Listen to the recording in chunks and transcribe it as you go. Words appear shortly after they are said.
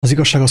Az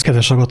igazság az,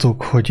 kedves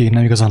hallgatók, hogy én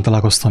nem igazán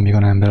találkoztam még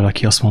olyan emberrel,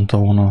 aki azt mondta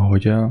volna,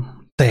 hogy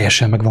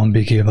teljesen meg van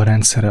békélve a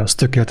rendszerre, az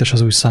tökéletes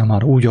az új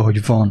számára, úgy,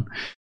 ahogy van,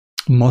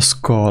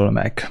 maszkkal,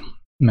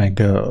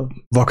 meg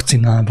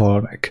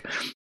vakcinával, meg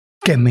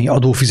kemény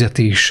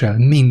adófizetéssel,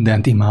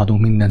 mindent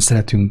imádunk, mindent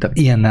szeretünk, tehát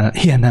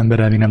ilyen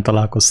emberrel még nem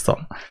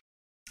találkoztam.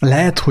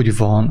 Lehet, hogy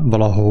van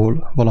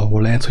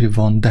valahol lehet, hogy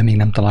van, de még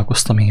nem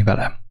találkoztam én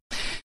vele.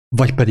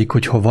 Vagy pedig,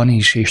 hogyha van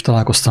is, és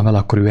találkoztam vele,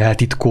 akkor ő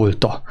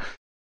eltitkolta,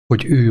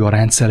 hogy ő a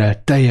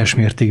rendszerrel teljes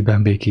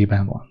mértékben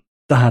békében van.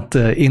 Tehát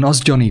én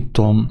azt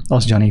gyanítom,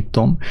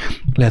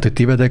 lehet, hogy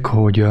tévedek,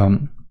 hogy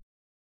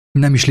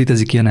nem is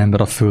létezik ilyen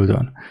ember a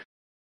Földön,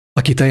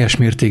 aki teljes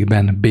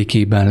mértékben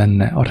békében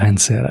lenne a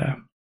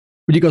rendszerrel.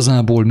 Úgy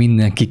igazából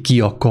mindenki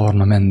ki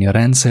akarna menni a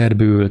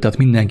rendszerből, tehát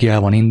mindenki el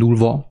van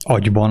indulva,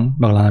 agyban,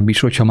 legalábbis,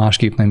 hogyha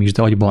másképp nem is,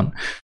 de agyban.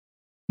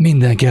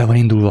 Mindenki el van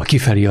indulva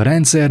kifelé a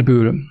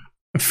rendszerből,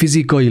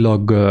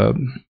 fizikailag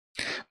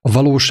a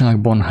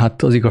valóságban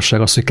hát az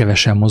igazság az, hogy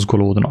kevesen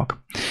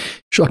mozgolódnak.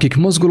 És akik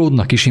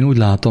mozgolódnak is, én úgy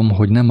látom,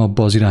 hogy nem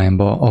abba az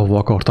irányba, ahova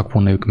akartak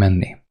volna ők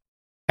menni.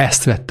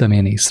 Ezt vettem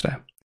én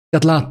észre.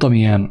 Tehát láttam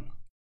ilyen,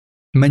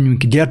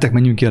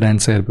 menjünk ki a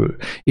rendszerből,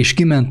 és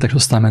kimentek, és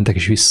aztán mentek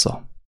is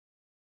vissza.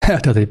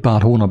 Eltelt egy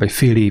pár hónap, egy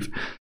fél év,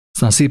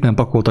 aztán szépen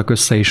pakoltak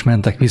össze, és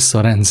mentek vissza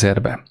a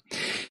rendszerbe.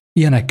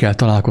 Ilyenekkel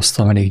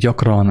találkoztam elég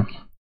gyakran,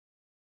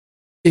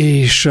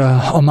 és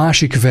a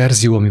másik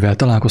verzió, amivel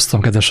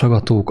találkoztam, kedves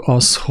hallgatók,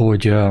 az,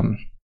 hogy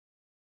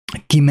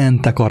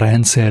kimentünk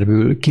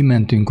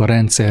a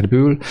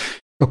rendszerből,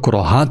 akkor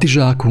a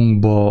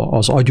hátizsákunkba,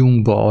 az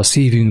agyunkba, a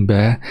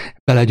szívünkbe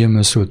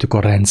belegyömöszöltük a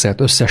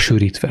rendszert,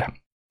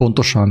 összesűrítve.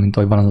 Pontosan, mint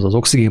ahogy van az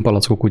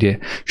oxigénpalackok, ugye,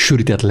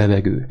 sűrített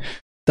levegő.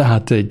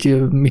 Tehát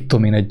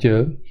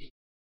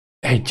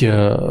egy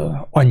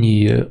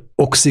annyi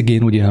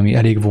oxigén, ugye, ami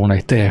elég volna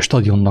egy teljes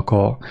stadionnak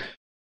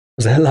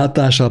az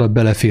ellátására,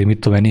 belefér,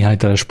 néhány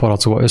literes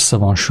palackba, össze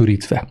van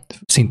sűrítve,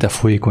 szinte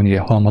folyékony, ugye,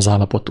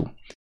 halmazállapotú.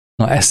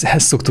 Na, ezt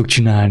szoktuk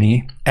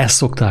csinálni, ezt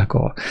szokták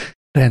a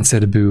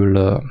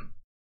rendszerből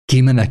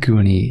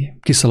kimenekülni,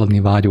 kiszaladni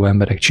vágyó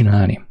emberek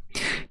csinálni.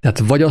 Tehát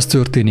vagy az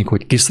történik,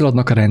 hogy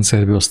kiszaladnak a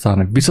rendszerből,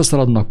 aztán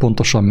visszaszaladnak,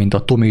 pontosan, mint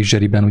a Tom és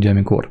Jerryben, ugye,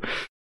 amikor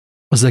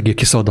az egér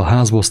kiszalad a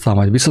házból, aztán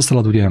majd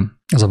visszaszalad, ugye,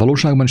 ez a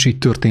valóságban is így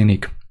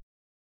történik.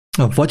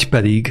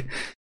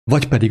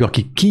 Vagy pedig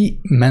akik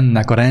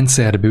kimennek a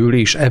rendszerből,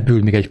 és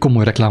ebből még egy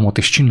komoly reklámot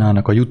is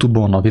csinálnak a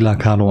YouTube-on, a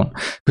világhálón,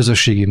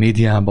 közösségi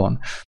médiában,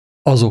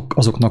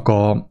 azoknak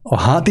a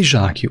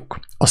hátizsákjuk,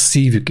 a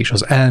szívük és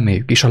az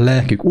elméjük és a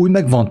lelkük úgy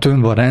meg van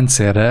tömve a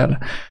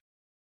rendszerrel,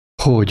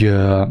 hogy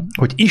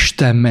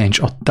Isten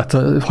ments,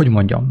 tehát hogy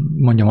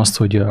mondjam azt,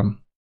 hogy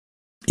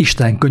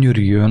Isten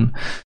könyörüljön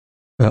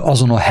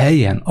azon a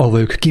helyen, ahol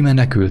ők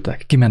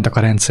kimentek a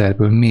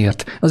rendszerből.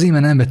 Miért? Azért,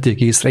 mert nem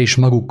vették észre, és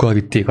magukkal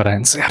vitték a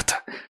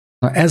rendszert.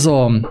 Na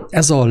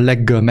ez a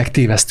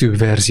legmegtévesztőbb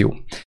verzió.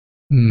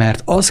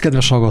 Mert az,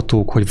 kedves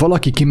hallgatók, hogy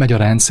valaki kimegy a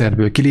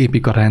rendszerből,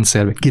 kilép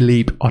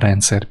a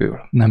rendszerből.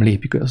 Nem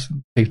lépik,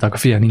 hívták a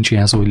fiam, nincs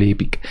ilyen szó, hogy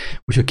lépik.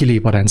 Úgyhogy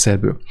kilép a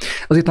rendszerből.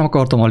 Azért nem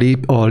akartam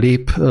a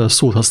lép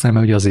szót használni,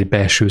 mert ugye az egy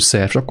belső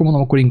szerv. És akkor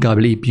mondom, akkor inkább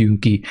lépjünk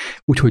ki,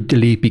 úgyhogy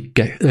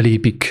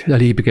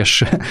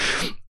lépikes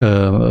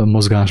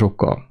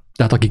mozgásokkal.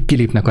 Tehát akik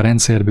kilépnek a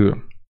rendszerből,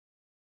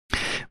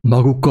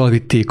 magukkal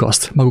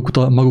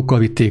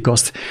vitték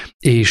azt,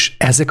 és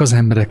ezek az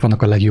emberek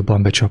vannak a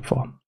legjobban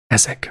becsapva.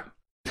 Ezek.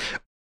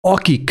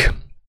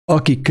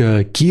 Akik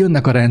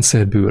kijönnek a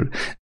rendszerből,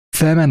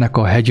 felmennek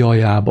a hegy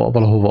aljába,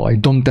 valahova, egy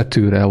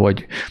dombtetőre,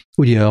 vagy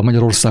ugye a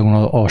Magyarországon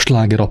a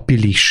sláger a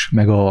pilis,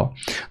 meg a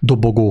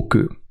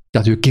dobogókő.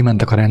 Tehát ők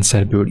kimentek a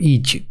rendszerből,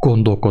 így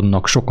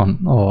gondolkodnak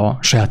sokan a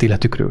saját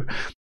életükről.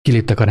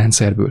 Kiléptek a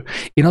rendszerből.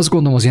 Én azt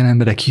gondolom, az ilyen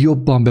emberek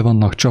jobban be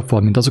vannak csapva,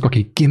 mint azok,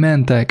 akik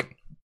kimentek,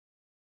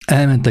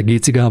 elmentek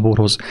Géci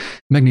Gáborhoz,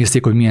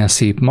 megnézték, hogy milyen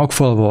szép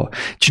magfalva,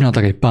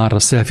 csináltak egy párra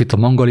szelfit a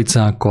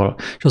mangalicákkal,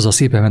 és azzal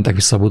szépen mentek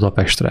vissza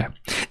Budapestre.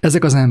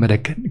 Ezek az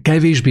emberek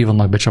kevésbé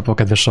vannak becsapva,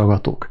 kedves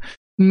hallgatók,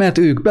 mert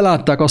ők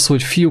belátták azt,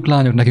 hogy fiúk,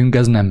 lányok, nekünk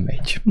ez nem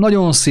megy.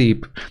 Nagyon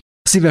szép,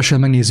 szívesen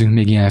megnézünk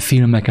még ilyen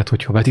filmeket,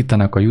 hogyha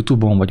vetítenek a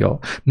YouTube-on, vagy a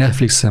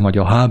Netflixen, vagy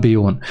a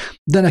HBO-n,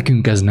 de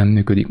nekünk ez nem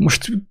működik.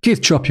 Most két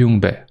csapjunk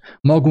be,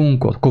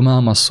 magunkat,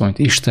 Komámasszonyt,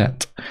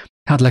 Istent,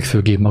 hát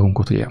legfőképp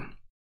magunkat, ugye.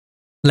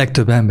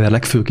 Legtöbb ember,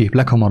 legfőképp,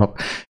 leghamarabb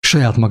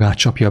saját magát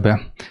csapja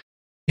be,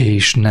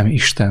 és nem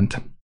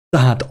Istent.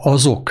 Tehát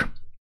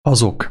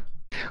azok,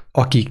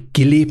 akik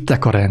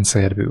kiléptek a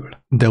rendszerből,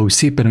 de úgy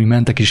szépen úgy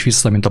mentek is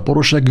vissza, mint a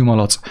porosleggű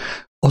malac,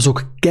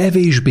 azok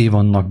kevésbé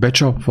vannak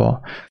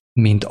becsapva,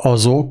 mint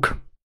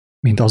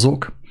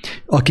azok,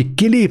 akik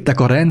kiléptek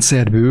a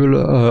rendszerből,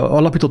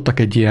 alapítottak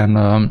egy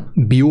ilyen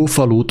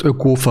biofalut,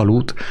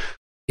 ökofalut,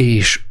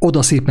 és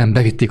oda szépen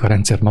bevitték a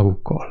rendszert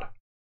magukkal.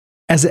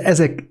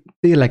 Ezek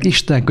tényleg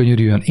Isten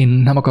könyörüljön, én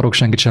nem akarok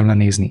senkit sem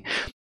lenézni,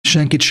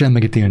 senkit sem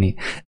megítélni.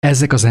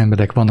 Ezek az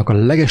emberek vannak a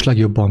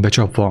legeslegjobban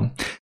becsapva,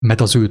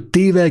 mert az ő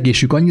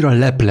tévegésük annyira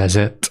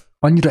leplezett,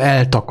 annyira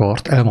el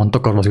van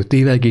takarva az ő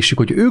tévegésük,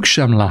 hogy ők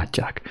sem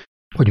látják,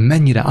 hogy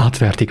mennyire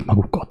átverték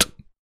magukat.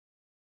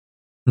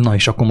 Na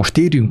és akkor most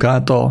térjünk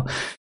át a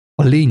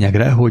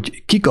lényegre,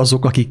 hogy kik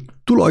azok, akik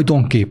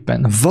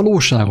tulajdonképpen,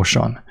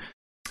 valóságosan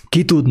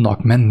ki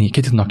tudnak menni,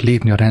 ki tudnak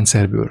lépni a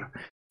rendszerből.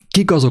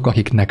 Kik azok,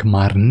 akiknek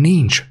már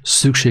nincs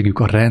szükségük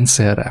a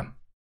rendszerre.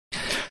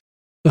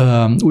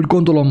 Úgy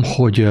gondolom,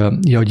 hogy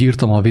ahogy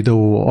írtam a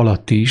videó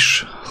alatt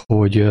is,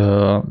 hogy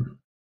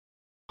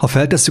ha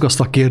feltesszük azt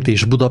a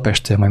kérdést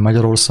Budapesten, vagy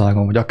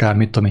Magyarországon, vagy akár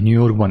mit tudom én,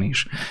 New Yorkban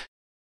is,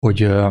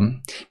 hogy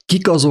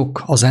kik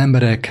azok az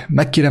emberek,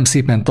 megkérem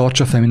szépen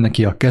tartsa fel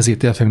mindenki a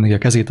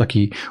kezét,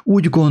 aki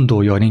úgy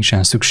gondolja, hogy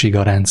nincsen szüksége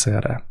a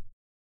rendszerre.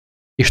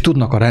 És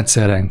tudnak a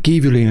rendszeren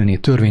kívül élni,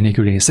 törvény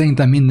nélkül élni.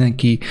 Szerintem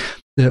mindenki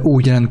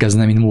úgy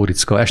jelentkezne, mint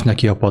Móriczka, esne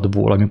ki a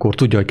padból, amikor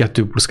tudja, hogy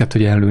 2+2 =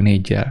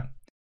 4-jel.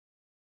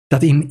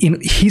 Tehát én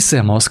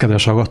hiszem azt,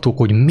 kedves hallgatók,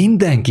 hogy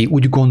mindenki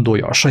úgy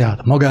gondolja a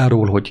saját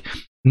magáról, hogy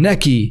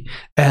neki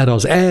erre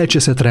az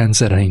elcseszett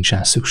rendszerre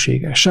nincsen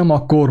szüksége. Sem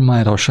a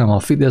kormányra, sem a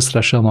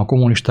Fideszre, sem a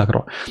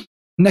kommunistákra.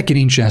 Neki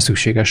nincsen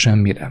szüksége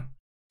semmire.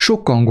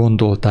 Sokan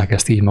gondolták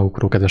ezt így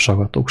magukról, kedves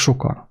hallgatók,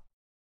 sokan.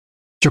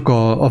 Csak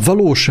a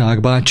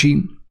valóság,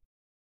 bácsi,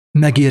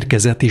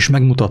 megérkezett és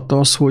megmutatta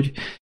azt,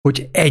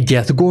 hogy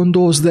egyet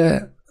gondolsz,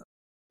 de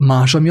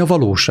más, ami a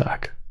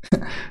valóság.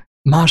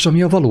 Más,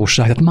 ami a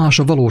valóság, tehát más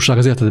a valóság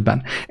az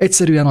életedben.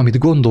 Egyszerűen, amit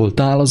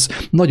gondoltál,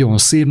 az nagyon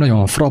szép,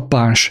 nagyon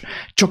frappáns,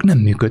 csak nem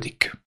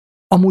működik.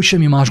 Amúgy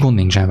semmi más gond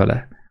nincsen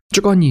vele.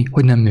 Csak annyi,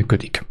 hogy nem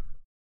működik.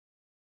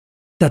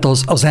 Tehát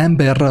az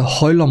ember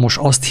hajlamos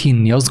azt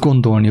hinni, azt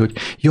gondolni, hogy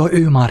ja,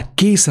 ő már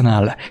készen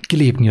áll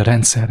kilépni a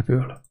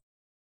rendszerből.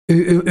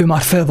 Ő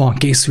már fel van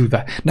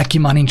készülve, neki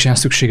már nincsen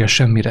szüksége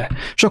semmire.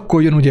 És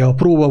akkor jön ugye a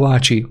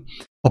próbabácsi,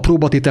 a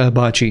próbatétel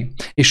bácsi,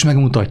 és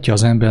megmutatja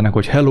az embernek,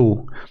 hogy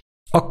hello,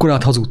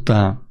 akkorát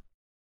hazudtál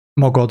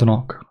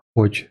magadnak,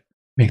 hogy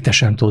még te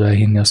sem tudod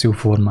elhinni azt jó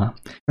formán.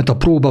 Mert a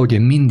próba ugye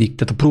mindig,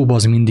 tehát a próba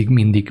az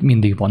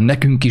mindig van.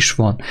 Nekünk is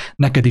van,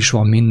 neked is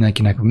van,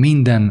 mindenkinek,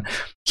 minden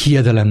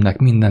hiedelemnek,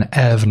 minden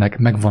elvnek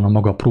megvan a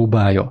maga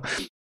próbája.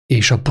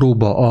 És a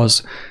próba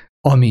az,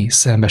 ami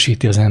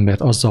szembesíti az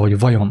embert azzal, hogy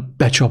vajon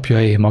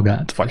becsapja-e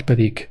magát, vagy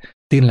pedig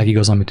tényleg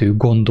igaz, amit ő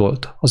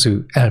gondolt az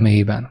ő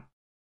elméjében.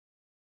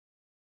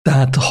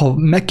 Tehát ha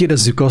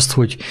megkérdezzük azt,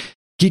 hogy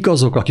kik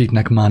azok,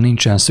 akiknek már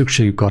nincsen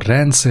szükségük a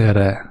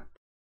rendszerre,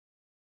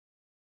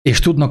 és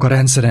tudnak a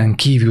rendszeren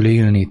kívül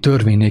élni,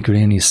 törvény nélkül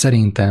élni,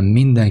 szerintem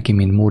mindenki,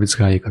 mint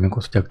Móriczkáék,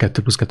 amikor tudják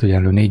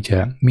 2+2 =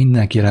 4-jel,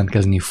 mindenki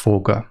jelentkezni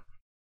fog.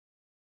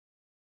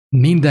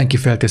 Mindenki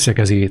felteszi a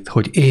kezét,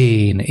 hogy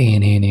én.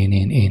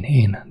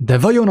 De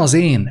vajon az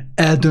én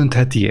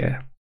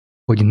eldöntheti-e,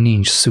 hogy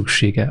nincs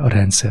szüksége a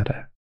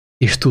rendszerre,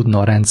 és tudna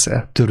a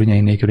rendszer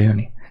törvényei nélkül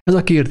élni? Ez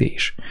a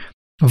kérdés.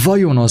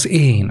 Vajon az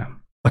én,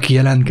 aki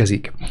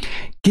jelentkezik,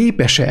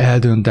 képes-e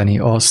eldönteni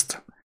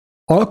azt,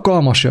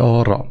 alkalmas-e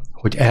arra,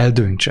 hogy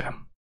eldöntse,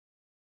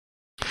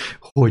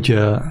 hogy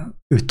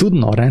ő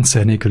tudna a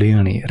rendszer nélkül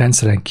élni,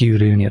 rendszeren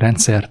kívül élni,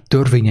 rendszer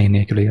törvényei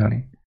nélkül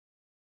élni?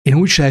 Én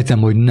úgy sejtem,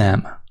 hogy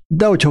nem.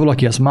 De hogyha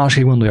valaki ezt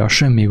másképp gondolja,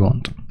 semmi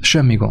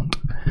gond.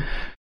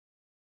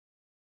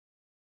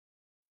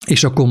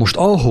 És akkor most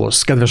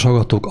ahhoz, kedves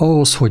hallgatók,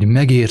 ahhoz, hogy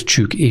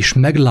megértsük és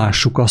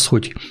meglássuk azt,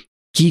 hogy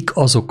kik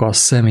azok a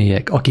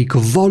személyek, akik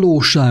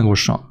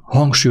valóságosan,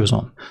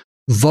 hangsúlyozom,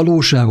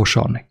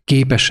 valóságosan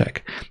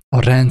képesek a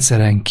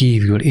rendszeren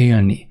kívül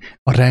élni,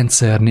 a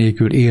rendszer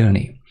nélkül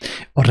élni,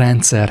 a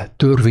rendszer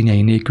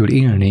törvényei nélkül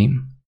élni,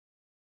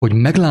 hogy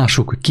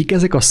meglássuk, hogy kik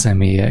ezek a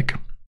személyek,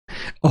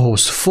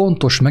 ahhoz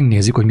fontos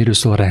megnézzük, hogy miről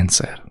szól a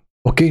rendszer.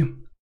 Oké?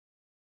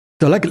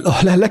 De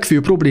a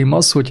legfőbb probléma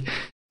az, hogy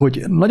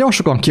nagyon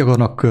sokan ki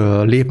akarnak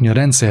lépni a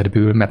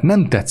rendszerből, mert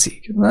nem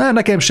tetszik.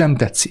 Nekem sem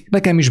tetszik,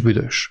 nekem is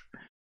büdös.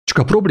 Csak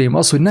a probléma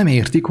az, hogy nem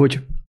értik,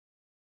 hogy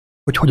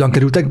hogyan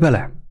kerültek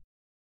bele.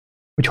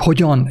 Hogy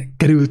hogyan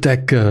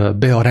kerültek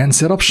be a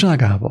rendszer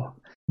rabságába.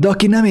 De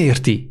aki nem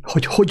érti,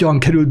 hogy hogyan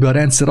került be a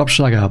rendszer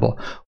rabságába,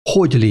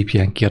 hogy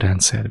lépjen ki a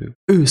rendszerből.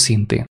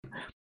 Őszintén.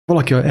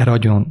 Valaki erre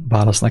adjon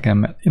választ nekem,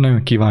 mert én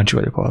nagyon kíváncsi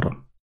vagyok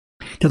arra.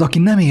 Tehát aki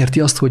nem érti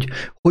azt, hogy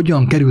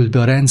hogyan került be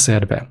a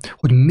rendszerbe,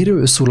 hogy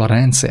miről szól a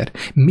rendszer,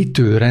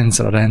 mitől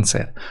rendszer a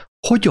rendszer,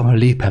 hogyan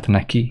léphet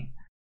neki,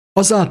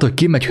 azáltal, hogy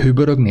kimegy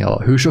hőbörögni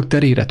a hősök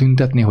terére,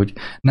 tüntetni, hogy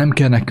nem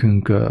kell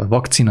nekünk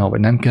vakcina, vagy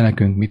nem kell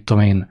nekünk, mit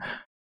tudom én,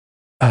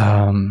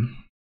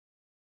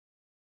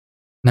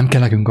 nem kell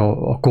nekünk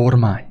a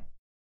kormány,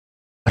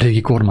 a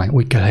régi kormány,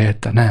 úgy kell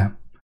helyette,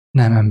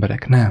 nem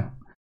emberek, nem.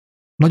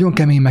 Nagyon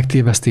kemény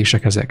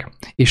megtévesztések ezek,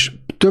 és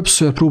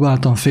többször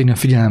próbáltam felhívni a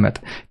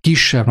figyelmet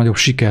kisebb-nagyobb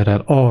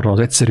sikerrel arra az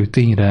egyszerű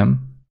tényre,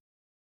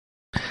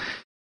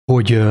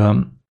 hogy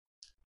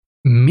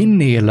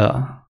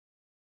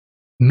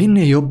minél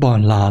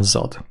jobban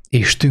lázad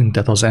és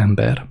tüntet az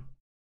ember,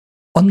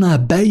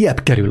 annál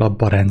beljebb kerül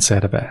abba a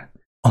rendszerbe,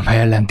 amely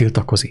ellen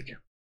tiltakozik.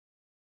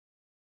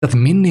 Tehát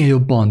minél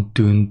jobban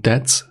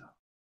tüntetsz,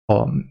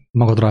 ha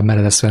magadra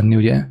meredesz venni,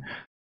 ugye,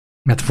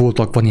 mert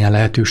van ilyen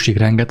lehetőség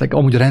rengeteg.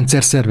 Amúgy a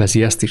rendszer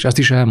szervezi ezt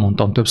is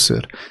elmondtam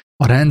többször.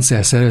 A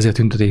rendszer szervezi a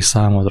tüntetés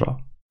számodra.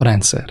 A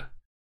rendszer.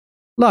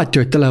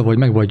 Látja, hogy tele vagy,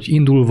 meg vagy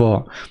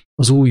indulva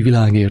az új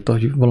világért,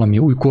 hogy valami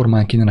új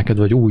kormány kéne neked,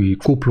 vagy új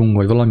kuplung,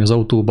 vagy valami az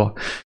autóba,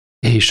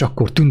 és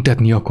akkor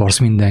tüntetni akarsz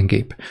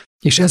mindenképp.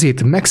 És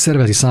ezért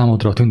megszervezi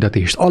számodra a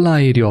tüntetést,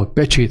 aláírja a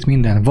pecsét,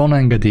 minden, van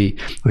engedély,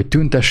 hogy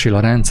tüntessél a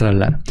rendszer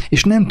ellen.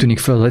 És nem tűnik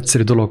fel az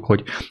egyszerű dolog,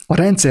 hogy a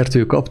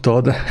rendszertől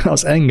kaptad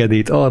az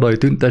engedélyt arra, hogy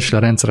tüntessél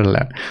a rendszer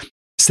ellen.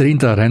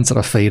 Szerinted a rendszer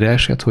a fejére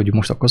esett, hogy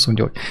most akkor azt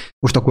mondja, hogy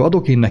most akkor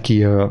adok én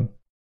neki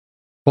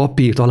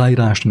papírt,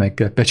 aláírást,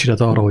 meg pecsétet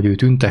arra, hogy ő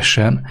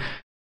tüntessen,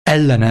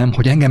 ellenem,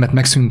 hogy engemet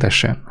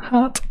megszüntessen.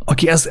 Hát,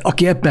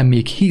 aki ebben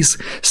még hisz,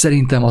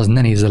 szerintem az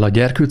ne nézze el a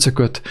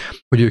gyerkőcököt,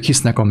 hogy ők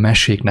hisznek a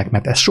meséknek,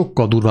 mert ez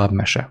sokkal durvább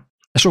mese.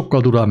 Ez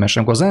sokkal durvább mese,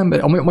 amikor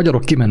a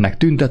magyarok kimennek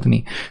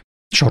tüntetni,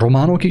 és a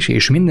románok is,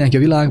 és mindenki a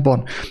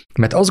világban,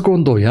 mert azt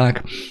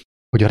gondolják,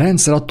 hogy a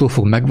rendszer attól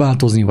fog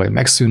megváltozni, vagy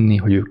megszűnni,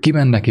 hogy ők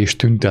kimennek és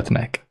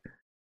tüntetnek.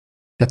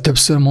 De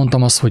többször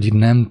mondtam azt, hogy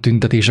nem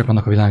tüntetések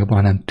vannak a világban,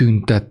 hanem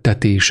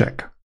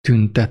tüntettetések.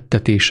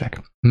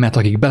 Tüntettetések. Mert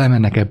akik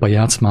belemennek ebbe a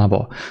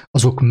játszmába,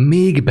 azok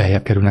még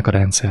beljebb kerülnek a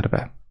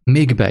rendszerbe.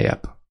 Még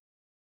beljebb.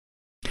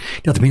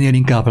 Tehát minél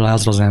inkább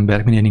lázad az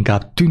ember, minél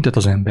inkább tüntet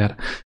az ember,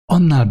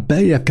 annál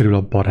beljebb kerül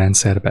abba a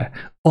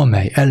rendszerbe,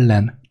 amely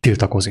ellen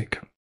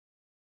tiltakozik.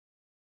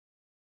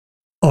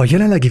 A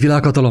jelenlegi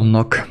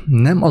világhatalomnak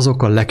nem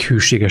azok a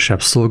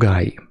leghűségesebb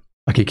szolgái,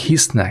 akik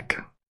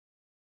hisznek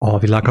a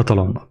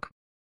világhatalomnak,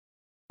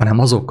 hanem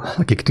azok,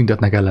 akik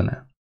tüntetnek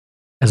ellene.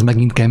 Ez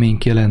megint kemény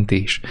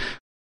kijelentés.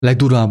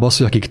 Legdurvább az,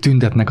 hogy akik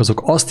tüntetnek,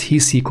 azok azt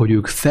hiszik, hogy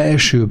ők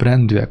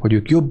felsőbbrendűek, hogy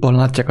ők jobban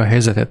látják a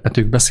helyzetet, mert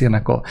ők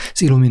beszélnek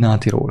az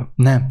Illuminátiról.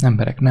 Nem,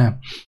 emberek, nem.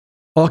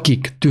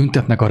 Akik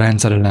tüntetnek a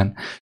rendszer ellen,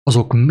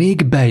 azok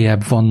még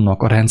beljebb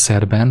vannak a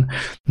rendszerben,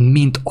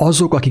 mint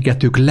azok,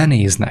 akiket ők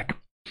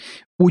lenéznek.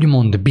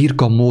 Úgymond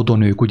birka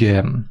módon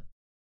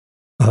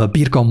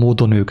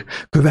ők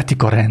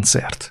követik a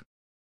rendszert,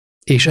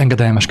 és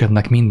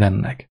engedelmeskednek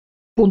mindennek.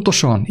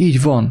 Pontosan,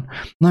 így van.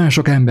 Nagyon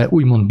sok ember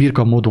úgymond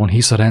birka módon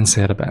hisz a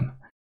rendszerben.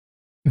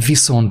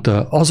 Viszont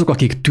azok,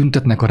 akik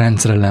tüntetnek a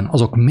rendszer ellen,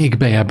 azok még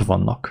beljebb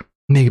vannak.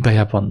 Még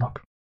beljebb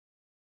vannak.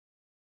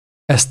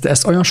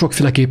 Ezt olyan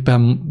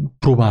sokféleképpen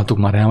próbáltuk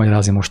már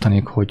elmagyarázni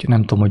mostanig, hogy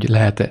nem tudom, hogy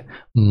lehet-e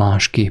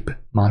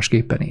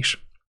másképpen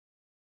is.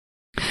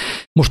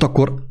 Most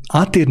akkor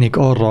áttérnék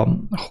arra,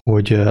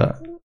 hogy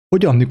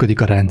hogyan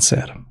működik a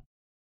rendszer.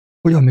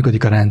 Hogyan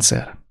működik a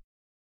rendszer?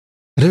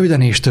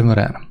 Röviden és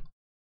tömören.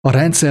 A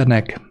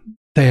rendszernek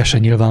teljesen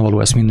nyilvánvaló,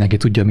 ezt mindenki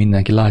tudja,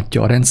 mindenki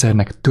látja, a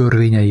rendszernek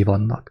törvényei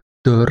vannak.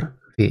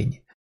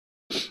 Törvény.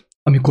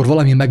 Amikor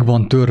valami meg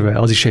van törve,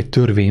 az is egy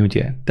törvény,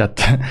 ugye? Tehát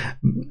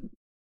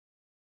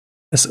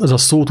ezt a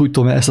szót úgy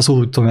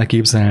tudom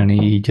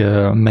elképzelni, így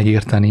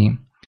megérteni,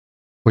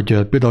 hogy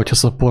például, hogyha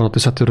ezt a porrat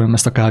összetöröm,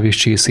 ezt a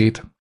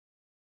kávéscsészét,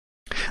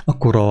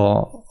 akkor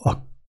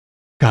a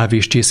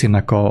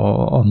kávéscsészének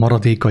a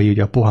maradékai,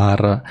 ugye a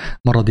pohár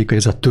maradékai,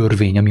 ez a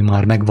törvény, ami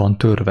már meg van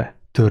törve.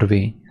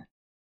 Törvény.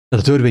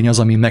 Tehát a törvény az,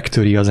 ami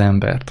megtöri az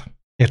embert.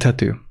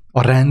 Érthető?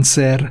 A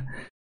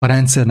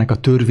rendszernek a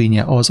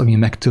törvénye az, ami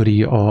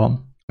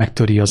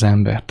megtöri az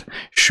embert.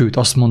 Sőt,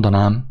 azt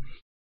mondanám,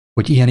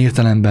 hogy ilyen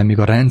értelemben még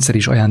a rendszer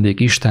is ajándék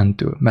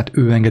Istentől, mert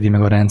ő engedi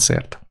meg a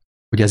rendszert,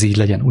 hogy ez így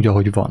legyen, úgy,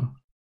 ahogy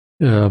van.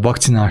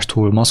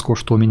 Vakcinástól,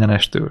 maszkostól,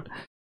 mindenestől.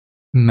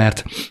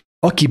 Mert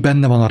aki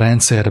benne van a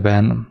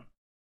rendszerben,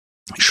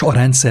 és a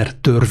rendszer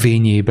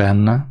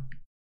törvényében,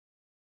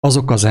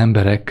 azok az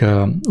emberek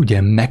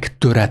ugye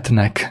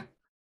megtöretnek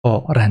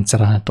a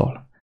rendszer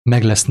által,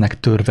 meg lesznek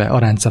törve a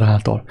rendszer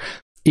által,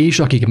 és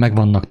akik meg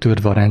vannak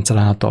törve a rendszer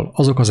által,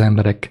 azok az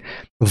emberek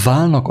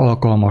válnak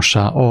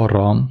alkalmassá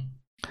arra,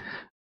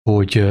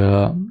 hogy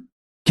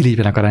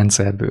kilépjenek a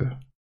rendszerből.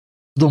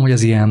 Tudom, hogy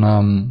ez ilyen,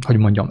 hogy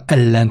mondjam,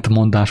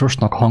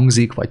 ellentmondásosnak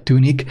hangzik, vagy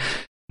tűnik,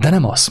 de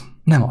nem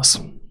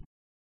az.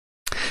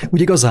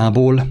 Úgy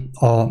igazából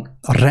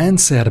a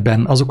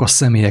rendszerben azok a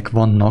személyek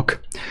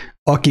vannak,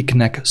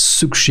 akiknek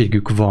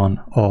szükségük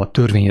van a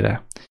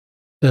törvényre.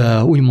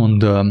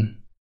 Úgymond,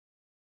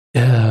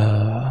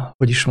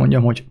 hogy is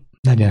mondjam, hogy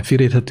legyen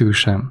félreérthető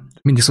sem.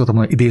 Mindig szoktam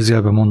mondani,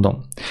 idézőjelben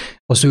mondom.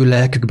 Az ő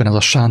lelkükben ez a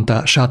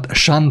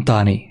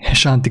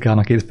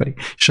sántikának érteni,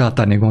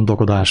 sátáni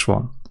gondolkodás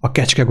van. A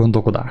kecske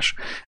gondolkodás.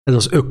 Ez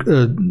az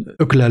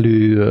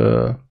öklelő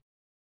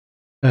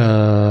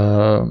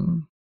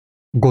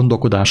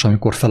gondolkodás,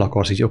 amikor fel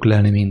akarsz így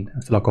öklelni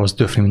mindent, fel akarsz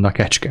döfni mind a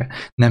kecske.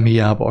 Nem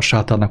hiába a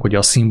sátánnak ugye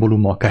a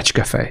szimbóluma a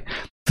kecskefej.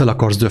 Fel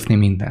akarsz döfni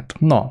mindent.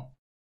 Na,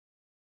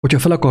 hogyha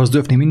fel akarsz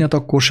döfni mindent,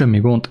 akkor semmi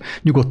gond,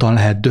 nyugodtan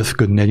lehet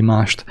döfködni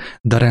egymást,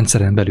 de a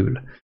rendszeren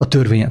belül, a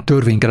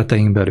törvény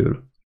keretein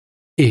belül.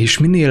 És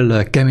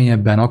minél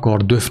keményebben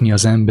akar döfni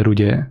az ember,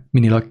 ugye,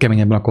 minél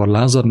keményebben akar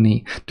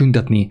lázadni,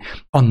 tüntetni,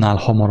 annál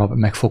hamarabb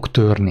meg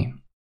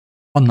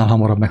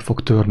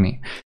fog törni.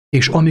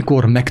 És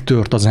amikor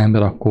megtört az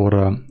ember,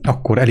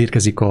 akkor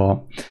elérkezik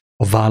a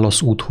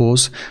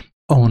válaszúthoz,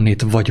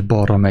 ahonnét vagy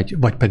balra megy,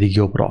 vagy pedig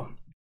jobbra.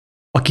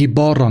 Aki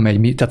balra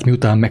megy, tehát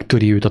miután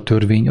megtöri őt a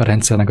törvény, a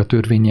rendszernek a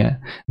törvénye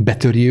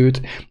betöri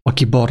őt,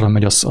 aki balra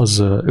megy, az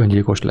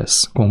öngyilkos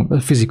lesz,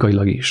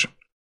 fizikailag is.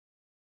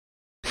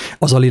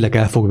 Az a lélek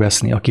el fog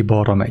veszni, aki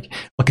balra megy.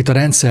 Akit a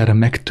rendszer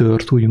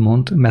megtört,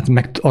 úgymond,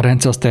 mert a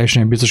rendszer az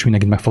teljesen biztos, hogy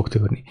mindenkit meg fog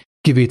törni.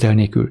 Kivétel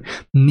nélkül.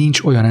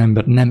 Nincs olyan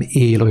ember, nem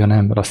él olyan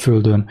ember a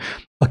Földön,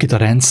 akit a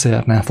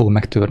rendszer nem fog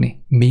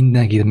megtörni.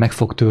 Mindenkit meg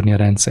fog törni a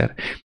rendszer.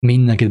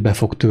 Mindenkit be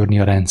fog törni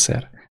a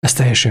rendszer. Ez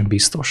teljesen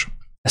biztos.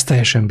 Ez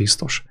teljesen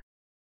biztos.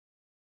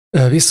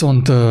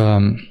 Viszont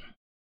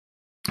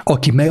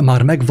aki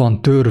már meg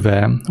van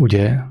törve,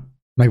 ugye,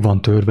 meg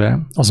van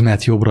törve, az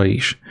mehet jobbra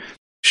is.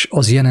 És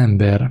az ilyen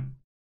ember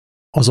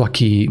az,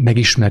 aki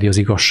megismeri az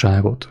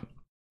igazságot.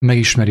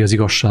 Megismeri az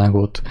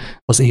igazságot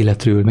az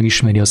életről,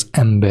 megismeri az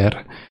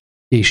ember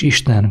és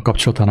Isten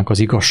kapcsolatának az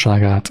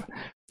igazságát,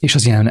 és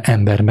az ilyen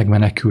ember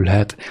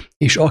megmenekülhet.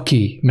 És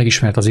aki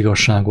megismert az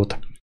igazságot,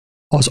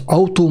 az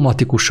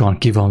automatikusan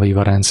ki van véve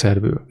a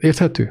rendszerből.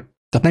 Érthető?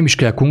 Tehát nem is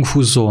kell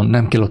kungfuzzon,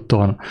 nem kell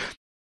ottan,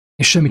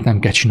 és semmit nem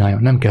kell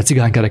csináljon, nem kell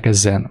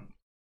cigánykerekezzen,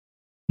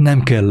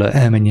 nem kell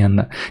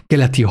elmenjen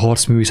keleti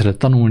harcművészetet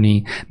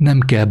tanulni, nem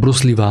kell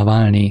Bruce Lee-vá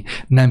válni,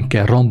 nem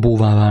kell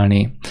Rambóvá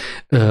válni.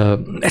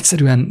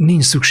 Egyszerűen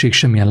nincs szükség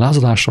semmilyen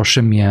lázadásra,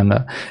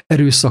 semmilyen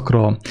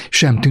erőszakra,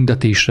 sem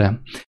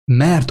tüntetésre,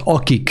 mert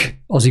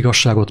akik az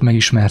igazságot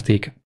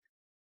megismerték,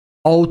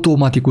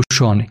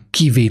 automatikusan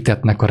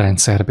kivétetnek a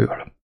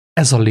rendszerből.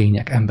 Ez a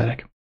lényeg,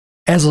 emberek.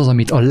 Ez az,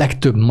 amit a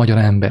legtöbb magyar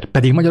ember,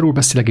 pedig magyarul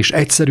beszélek és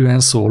egyszerűen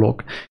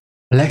szólok,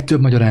 a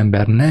legtöbb magyar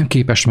ember nem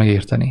képes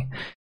megérteni.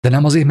 De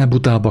nem azért, mert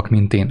butábbak,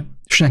 mint én.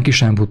 Senki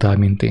sem butább,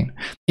 mint én.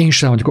 Én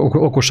sem vagyok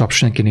okosabb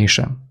senkinél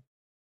sem.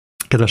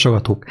 Kedves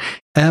hallgatók,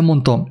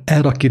 elmondtam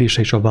erre a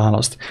kérdésre is a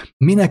választ.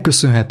 Minek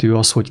köszönhető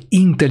az, hogy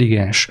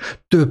intelligens,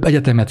 több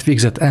egyetemet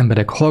végzett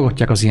emberek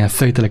hallgatják az ilyen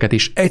fejteleket,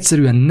 és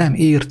egyszerűen nem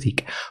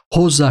értik,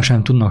 hozzá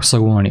sem tudnak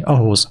szagolni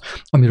ahhoz,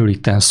 amiről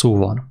itten szó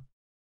van.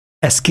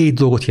 Ez két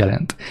dolgot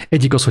jelent.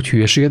 Egyik az, hogy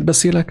hülyeséget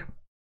beszélek,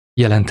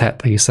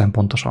 jelenthet egészen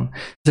pontosan.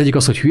 Az egyik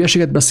az, hogy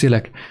hülyeséget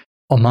beszélek,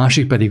 a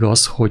másik pedig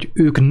az, hogy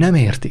ők nem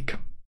értik.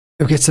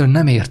 Ők egyszerűen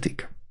nem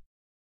értik.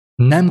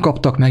 Nem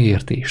kaptak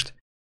megértést.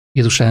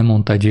 Jézus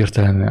elmondta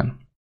egyértelműen,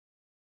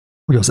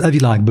 hogy az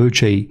evilág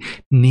bölcsei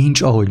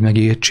nincs, ahogy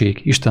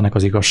megértsék Istennek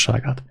az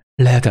igazságát.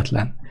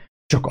 Lehetetlen.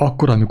 Csak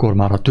akkor, amikor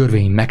már a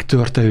törvény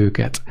megtörte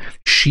őket,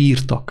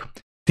 sírtak,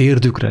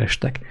 térdükre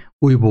estek,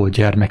 újból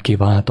gyermekké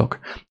váltak,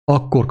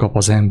 akkor kap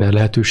az ember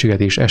lehetőséget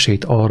és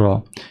esélyt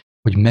arra,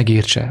 hogy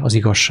megértse az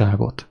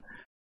igazságot.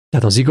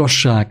 Tehát az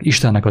igazság,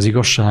 Istennek az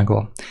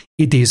igazsága,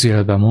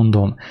 idézőjelben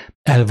mondom,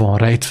 el van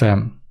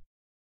rejtve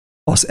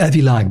az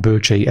evilág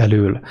bölcsei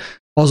elől.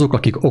 Azok,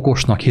 akik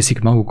okosnak hiszik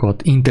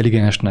magukat,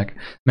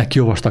 intelligensnek, meg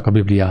kiolvastak a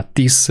Bibliát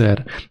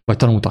 10-szer, vagy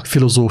tanultak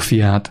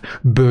filozófiát,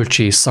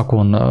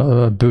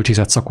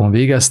 bölcsészet szakon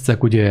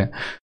végeztek, ugye,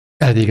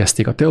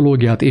 elvégezték a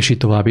teológiát, és így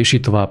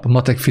tovább,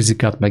 matek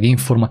fizikát, meg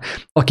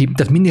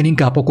tehát minél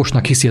inkább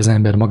okosnak hiszi az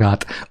ember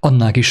magát,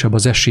 annál kisebb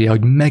az esélye,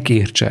 hogy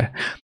megértse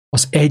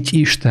az egy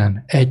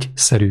Isten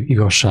egyszerű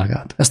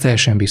igazságát. Ez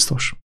teljesen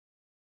biztos.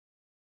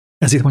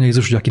 Ezért mondja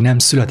Jézus, hogy aki nem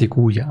születik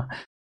újjá,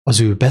 az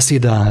ő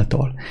beszéde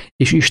által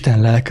és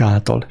Isten lelke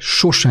által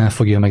sosem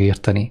fogja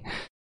megérteni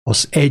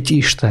az egy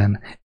Isten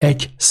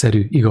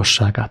egyszerű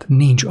igazságát.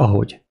 Nincs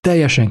ahogy.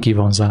 Teljesen ki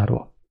van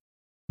zárva.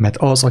 Mert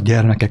az a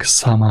gyermekek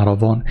számára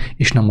van,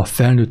 és nem a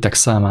felnőttek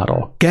számára,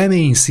 a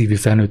kemény szívű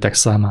felnőttek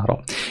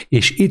számára.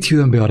 És itt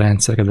jön be a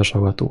rendszer, kedves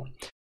hallgató.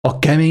 A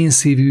kemény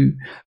szívű,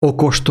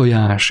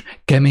 okostojás,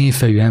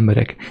 keményfejű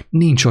emberek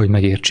nincs, ahogy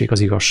megértsék az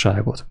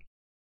igazságot.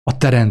 A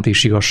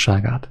teremtés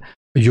igazságát,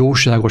 a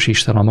jóságos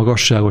Isten, a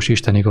magasságos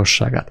Isten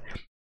igazságát.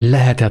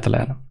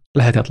 Lehetetlen.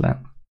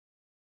 Lehetetlen.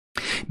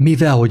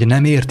 Mivel, hogy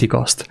nem értik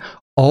azt,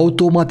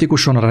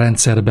 automatikusan a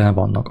rendszerben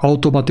vannak,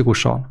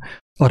 automatikusan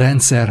a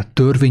rendszer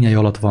törvényei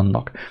alatt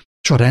vannak,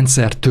 és a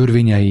rendszer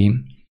törvényei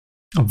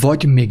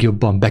vagy még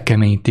jobban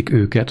bekeményítik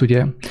őket,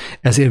 ugye?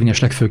 Ez érvényes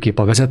legfőképp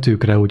a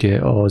vezetőkre,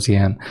 ugye az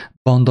ilyen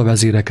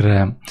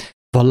bandavezérekre,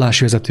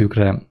 vallási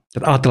vezetőkre,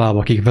 tehát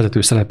általában akik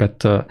vezető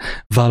szerepet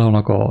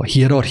vállalnak a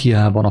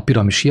hierarchiában, a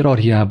piramis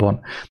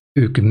hierarchiában,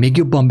 ők még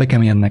jobban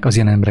bekeményednek, az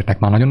ilyen embereknek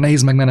már nagyon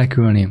nehéz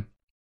megmenekülni.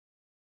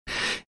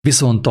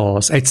 Viszont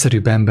az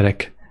egyszerűbb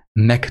emberek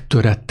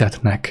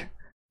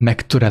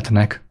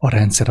megtöretnek a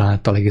rendszer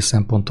által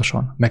egészen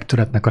pontosan,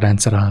 megtöretnek a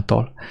rendszer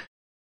által.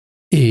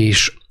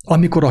 És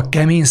amikor a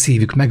kemény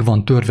szívük meg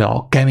van törve,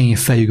 a kemény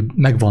fejük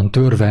meg van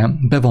törve,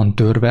 be van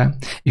törve,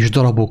 és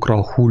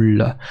darabokra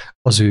hull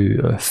az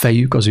ő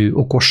fejük, az ő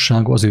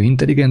okossága, az ő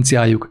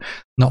intelligenciájuk,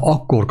 na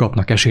akkor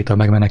kapnak esélyt a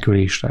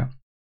megmenekülésre.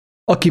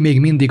 Aki még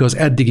mindig az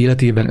eddig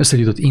életében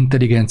összegyűjtött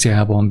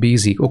intelligenciában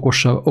bízik,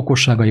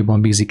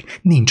 okosságaiban bízik,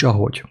 nincs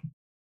ahogy.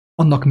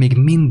 Annak még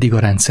mindig a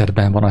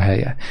rendszerben van a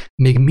helye.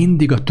 Még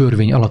mindig a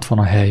törvény alatt van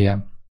a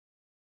helye.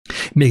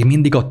 Még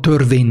mindig a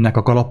törvénynek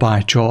a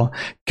kalapácsa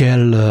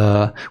kell,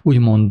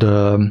 úgymond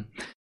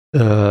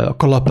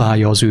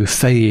kalapálja az ő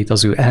fejét,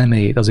 az ő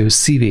elméjét, az ő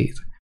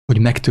szívét.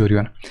 hogy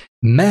megtörjön.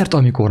 Mert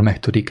amikor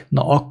megtörik,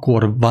 na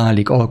akkor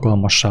válik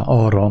alkalmassá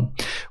arra,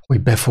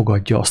 hogy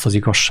befogadja azt az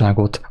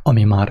igazságot,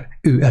 ami már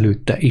ő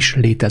előtte is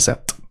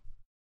létezett.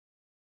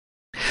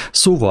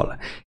 Szóval,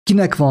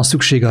 kinek van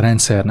szüksége a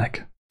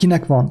rendszernek?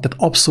 Kinek van,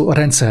 tehát abszolút a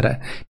rendszerre,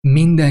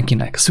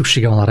 mindenkinek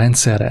szüksége van a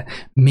rendszerre,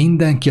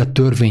 mindenki a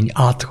törvény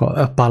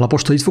átok. Pál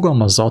apostol itt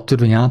fogalmazza, a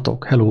törvény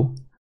átok, hello,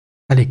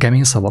 elég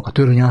kemény szavak, a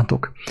törvény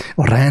átok,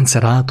 a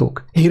rendszer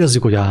átok,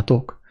 érezzük, hogy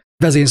átok,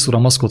 vezényszóra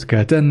maszkot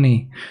kell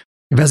tenni,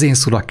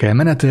 vezényszóra kell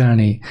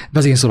menetelni,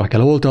 vezényszóra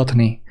kell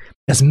oltatni,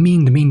 ez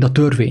mind a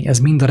törvény, ez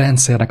mind a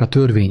rendszernek a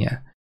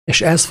törvénye,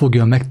 és ez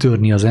fogja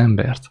megtörni az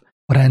embert.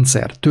 A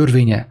rendszer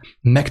törvénye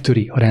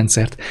megtöri a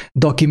rendszert,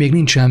 de aki még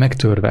nincsen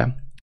megtörve,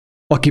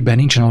 akiben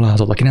nincsen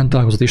alázat, aki nem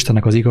találkozott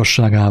Istennek az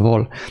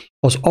igazságával,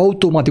 az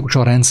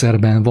automatikusan a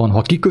rendszerben van.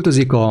 Ha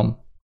kiköltözik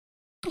a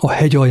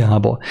hegy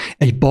aljába,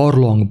 egy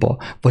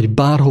barlangba, vagy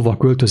bárhova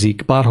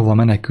költözik, bárhova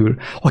menekül,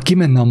 ha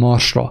kimenne a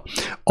Marsra,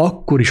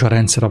 akkor is a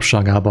rendszer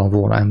rabságában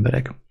volna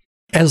emberek.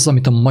 Ez az,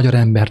 amit a magyar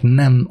ember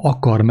nem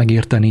akar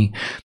megérteni,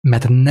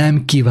 mert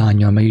nem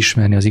kívánja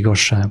megismerni az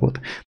igazságot.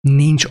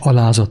 Nincs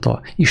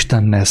alázata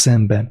Istennel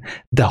szemben,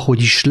 de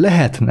hogy is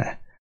lehetne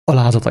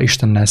alázata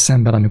Istennel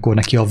szemben, amikor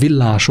neki a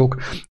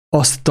villások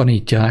azt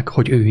tanítják,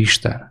 hogy ő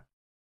Isten.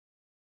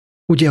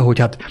 Ugye, hogy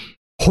hát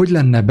hogy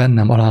lenne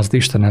bennem alázat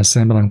Istennel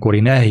szemben, amikor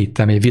én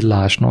elhittem egy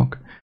villásnak,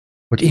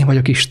 hogy én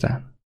vagyok Isten?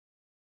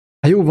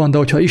 Hát jó van, de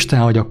hogyha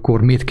Isten vagy,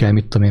 akkor miért kell,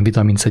 mit tudom én,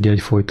 vitamint szedjél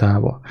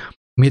egyfolytába?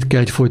 Miért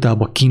kell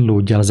egyfolytába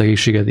kínlódjál az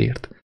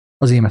egészségedért?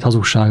 Azért, mert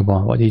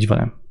hazugságban vagy, így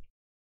van.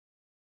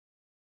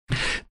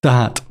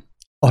 Tehát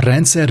a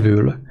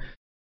rendszerből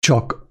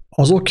csak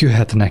azok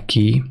jöhetnek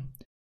ki,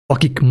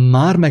 akik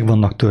már meg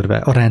vannak törve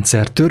a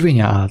rendszer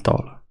törvénye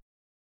által.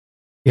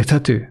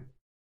 Érthető?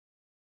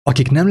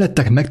 Akik nem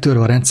lettek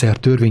megtörve a rendszer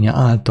törvénye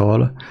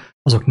által,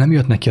 azok nem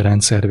jöhetnek ki a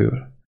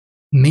rendszerből.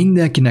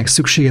 Mindenkinek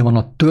szüksége van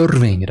a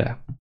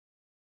törvényre.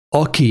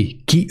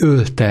 Aki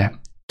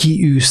kiölte,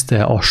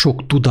 kiűzte a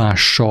sok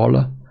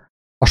tudással,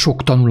 a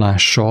sok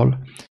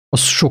tanulással, a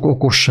sok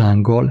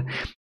okossággal,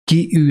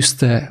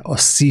 kiűzte a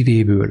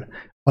szívéből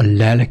a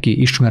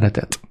lelki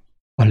ismeretet,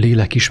 a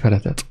lélek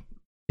ismeretet.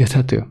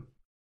 Érthető?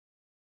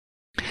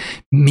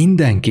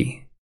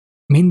 Mindenki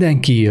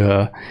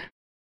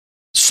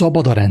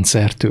szabad a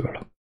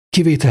rendszertől,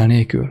 kivétel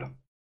nélkül.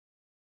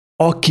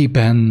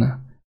 Akiben,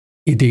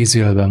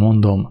 idézőjelben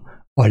mondom,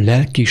 a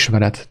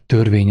lelkiismeret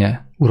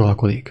törvénye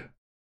uralkodik.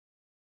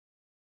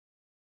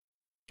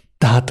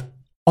 Tehát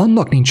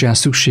annak nincsen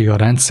szüksége a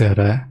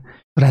rendszerre,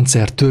 a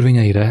rendszer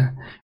törvényeire,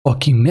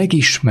 aki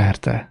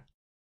megismerte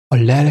a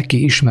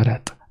lelki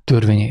ismeret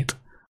törvényét,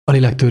 a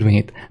lélek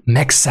törvényét,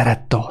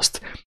 megszerette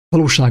azt,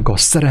 valósággal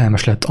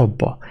szerelmes lett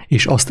abba,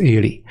 és azt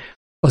éli.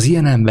 Az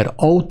ilyen ember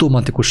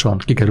automatikusan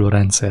kikerül a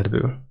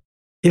rendszerből.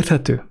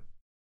 Érthető?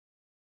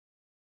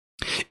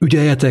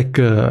 Ügyeljetek,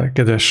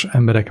 kedves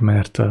emberek,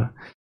 mert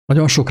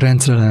nagyon sok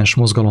rendszerellenes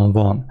mozgalom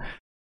van.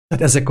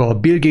 Tehát ezek a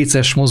Bill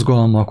Gates-es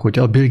mozgalmak, hogy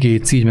a Bill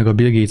Gates így, meg a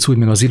Bill Gates úgy,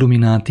 meg az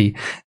Illuminati,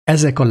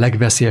 ezek a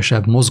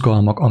legveszélyesebb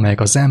mozgalmak, amelyek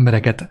az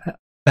embereket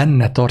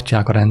benne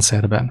tartják a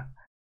rendszerben.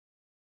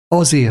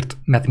 Azért,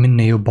 mert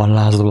minél jobban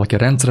lázad valaki a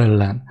rendszer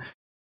ellen,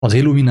 az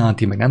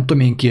Illuminati, meg nem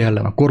tudom én ki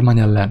ellen, a kormány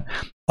ellen,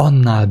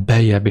 annál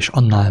beljebb és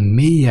annál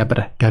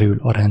mélyebbre kerül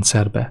a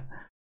rendszerbe.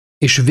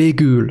 És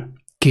végül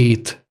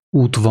két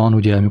út van,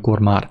 ugye, amikor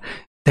már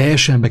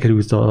teljesen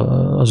bekerült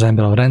az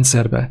ember a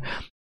rendszerbe,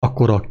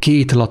 akkor a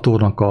két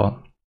latornak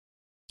a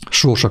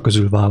sorsa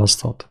közül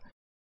választhat.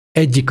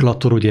 Egyik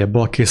lator ugye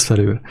balkész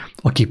felől,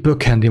 aki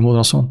pökhendi módon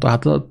azt mondta,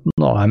 hát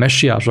na,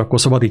 messiás, akkor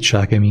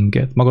szabadítsák-e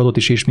minket, magadot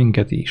is és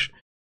minket is.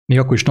 Még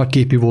akkor is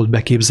nagyképű volt,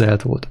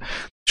 beképzelt volt.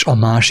 És a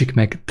másik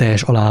meg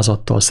teljes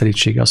alázattal,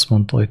 szerítsége azt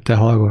mondta, hogy te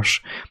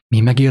hallgass, mi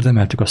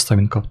megérdemeltük azt,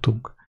 amit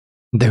kaptunk.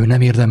 De ő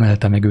nem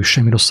érdemelte meg, ő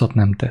semmi rosszat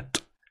nem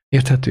tett.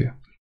 Érthető?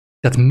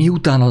 Tehát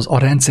miután a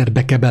rendszer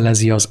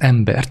bekebelezi az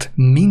embert,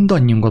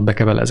 mindannyiunkat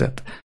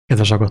bekebelezett,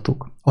 kedves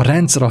agatok. A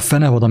rendszer a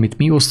fenevad, amit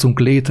mi osztunk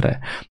létre,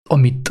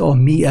 amit a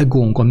mi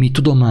egónk, a mi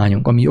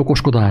tudományunk, a mi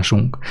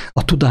okoskodásunk,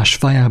 a tudás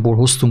fájából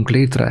hoztunk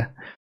létre,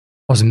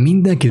 az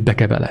mindenkit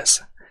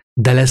bekebelez.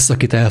 De lesz,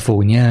 akit el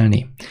fog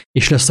nyelni,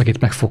 és lesz, akit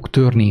meg fog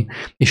törni,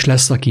 és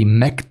lesz, aki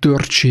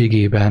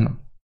megtörtségében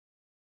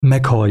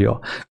meghallja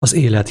az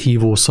élet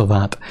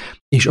hívószavát,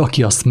 és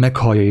aki azt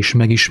meghallja és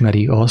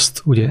megismeri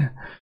azt, ugye,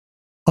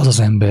 az az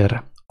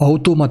ember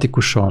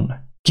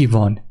automatikusan ki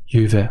van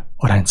jöve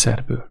a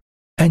rendszerből.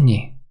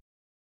 Ennyi.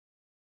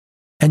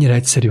 Ennyire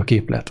egyszerű a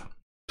képlet.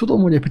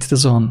 Tudom, hogy egy picit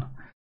ez olyan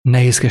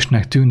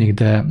nehézkesnek tűnik,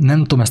 de nem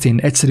tudom ezt én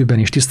egyszerűbben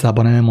és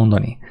tisztában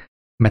elmondani,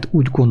 mert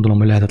úgy gondolom,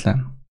 hogy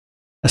lehetetlen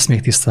ezt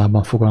még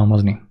tisztábban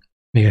fogalmazni,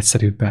 még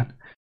egyszerűbben.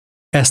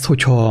 Ezt,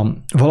 hogyha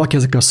valaki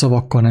ezekkel a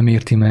szavakkal nem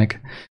érti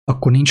meg,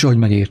 akkor nincs, ahogy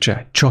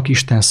megértse, csak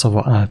Isten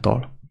szava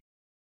által.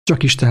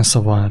 Csak Isten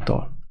szava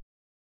által.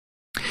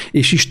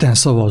 És Isten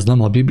szava az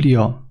nem a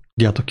Biblia,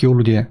 tudjátok jól,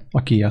 ugye,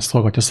 aki ezt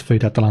hallgatja, ezt a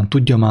fejét, talán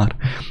tudja már,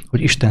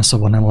 hogy Isten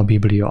szava nem a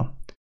Biblia,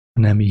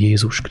 hanem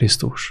Jézus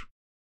Krisztus.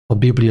 A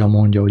Biblia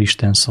mondja, hogy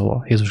Isten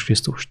szava, Jézus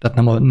Krisztus.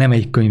 Tehát nem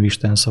egy könyv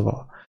Isten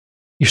szava.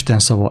 Isten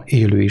szava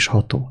élő és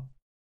ható.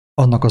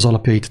 Annak az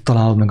alapjait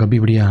találod meg a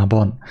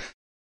Bibliában,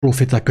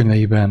 proféták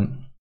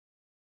könyveiben,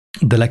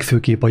 de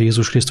legfőképp a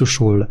Jézus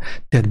Krisztusról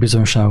tett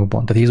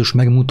bizonyságokban. Tehát Jézus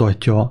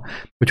megmutatja,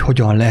 hogy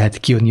hogyan lehet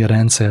kijönni a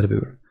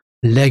rendszerből.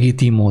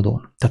 Legitim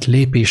módon, tehát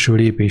lépésről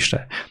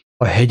lépésre.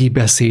 A hegyi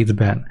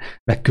beszédben,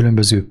 meg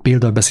különböző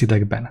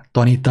példabeszédekben,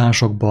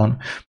 tanításokban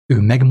ő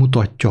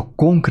megmutatja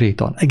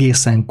konkrétan,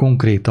 egészen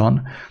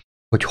konkrétan,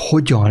 hogy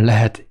hogyan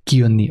lehet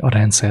kijönni a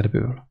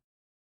rendszerből.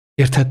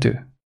 Érthető?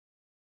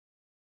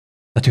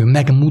 Tehát ő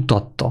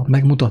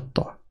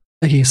megmutatta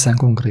egészen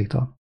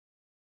konkrétan,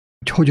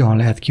 hogy hogyan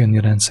lehet kijönni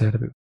a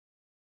rendszerből.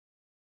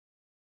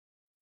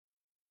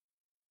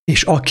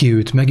 És aki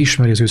őt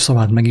megismeri, az ő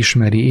szavát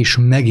megismeri, és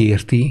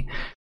megérti,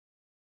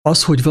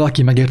 az, hogy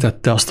valaki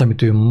megértette azt,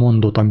 amit ő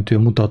mondott, amit ő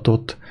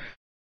mutatott,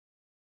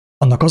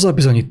 annak az a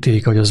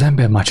bizonyítéka, hogy az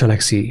ember már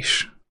cselekszi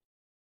is.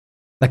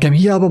 Nekem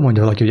hiába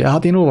mondja valaki, hogy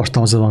hát én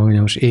olvastam az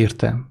evangéliumot, most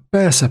értem.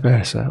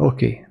 Persze,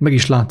 oké, meg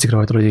is látszik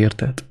rajta, hogy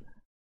érted.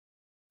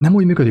 Nem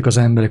úgy működik az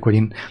emberek, hogy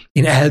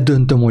én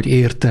eldöntöm, hogy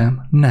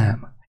értem.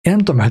 Nem. Én nem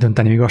tudom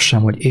eldönteni még azt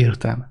sem, hogy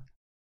értem.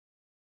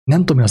 Nem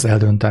tudom én azt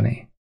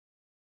eldönteni.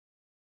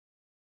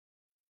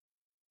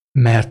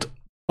 Mert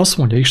azt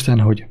mondja Isten,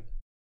 hogy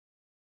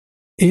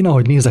én,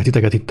 ahogy nézek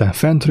titeket itten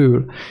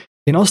fentről,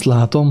 én azt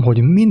látom,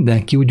 hogy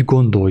mindenki úgy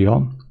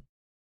gondolja,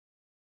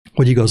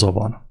 hogy igaza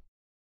van.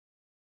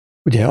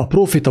 Ugye a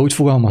próféta úgy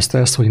fogalmazta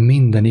ezt, hogy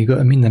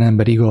minden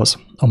ember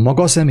igaz a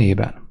maga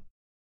szemében.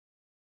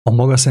 A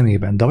maga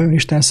szemében. De vajon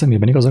Isten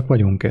szemében igazak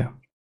vagyunk-e?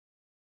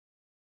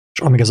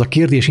 És amíg ez a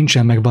kérdés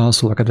nincsen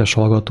megválaszolva, kedves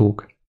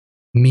hallgatók,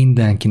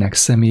 mindenkinek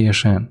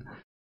személyesen,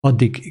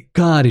 addig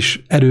kár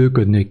is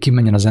erőködni, hogy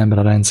kimenjen az ember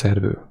a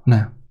rendszerből.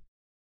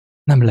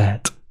 Nem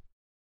lehet.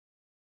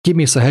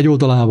 Kimész a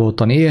hegyoldalába,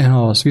 ottan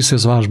éjjelhalsz,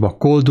 visszajössz városba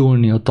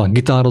koldulni, ottan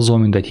gitározol,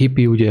 mint egy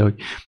hippi, ugye,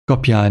 hogy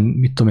kapjál,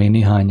 mit tudom én,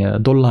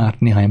 néhány dollárt,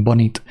 néhány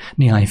banit,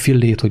 néhány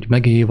fillét, hogy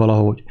megélj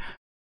valahogy,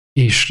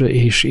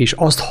 és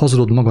azt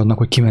hazudod magadnak,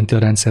 hogy kimentél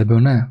a rendszerből.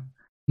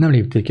 Nem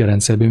léptél ki a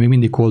rendszerből, még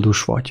mindig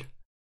koldus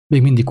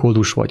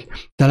vagy.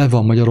 Tele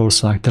van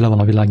Magyarország, tele van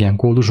a világ ilyen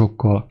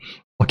koldusokkal,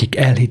 akik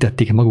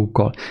elhitették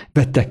magukkal,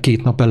 vettek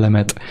 2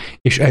 napelemet,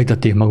 és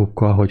elhitették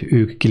magukkal, hogy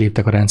ők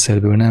kiléptek a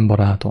rendszerből. Nem,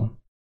 barátom.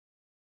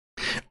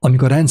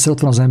 Amikor a rendszer ott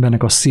van az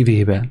embernek a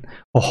szívében,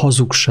 a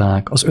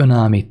hazugság, az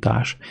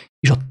önállítás,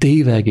 és a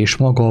tévegés,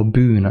 maga a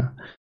bűn,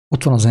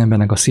 ott van az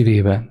embernek a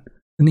szívében,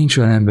 nincs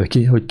olyan ember,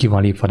 hogy ki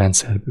van lépve a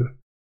rendszerből.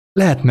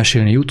 Lehet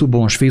mesélni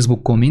YouTube-on,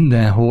 Facebookon,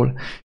 mindenhol,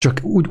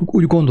 csak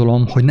úgy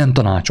gondolom, hogy nem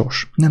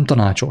tanácsos. Nem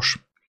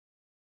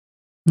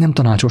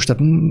tanácsos,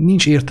 tehát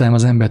nincs értelme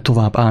az ember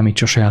tovább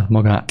ámítsa saját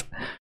magát,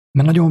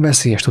 mert nagyon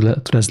veszélyes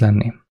tud ez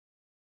lenni.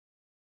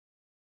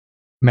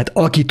 Mert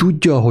aki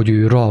tudja, hogy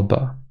ő rab,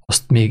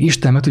 azt még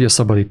Isten meg tudja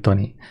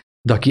szabadítani.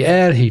 De aki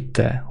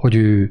elhitte, hogy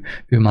ő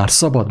már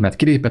szabad, mert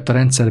kilépett a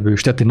rendszerből,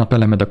 és tett egy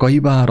napelemet a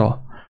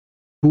kahibára,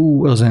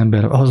 az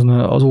ember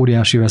az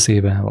óriási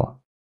veszélyben van.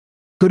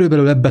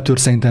 Körülbelül ebbe tör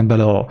szerintem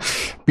bele a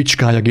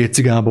picskája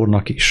Géci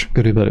Gábornak is.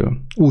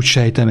 Körülbelül. Úgy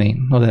sejtem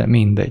én, na de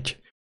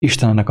mindegy.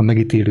 Istennek a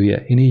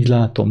megítélője. Én így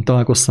látom,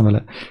 találkoztam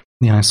vele,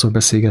 néhányszor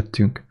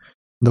beszélgettünk,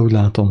 de úgy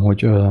látom,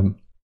 hogy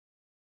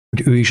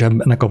ő is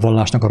ennek a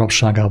vallásnak a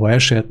rabságába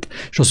esett,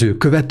 és az ő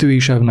követői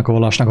is ennek a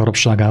vallásnak a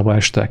rabságába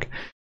estek,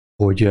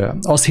 hogy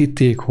azt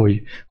hitték,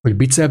 hogy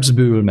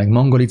bicepsből, meg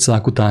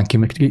mangalicák után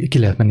ki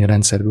lehet menni a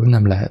rendszerből.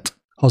 Nem lehet.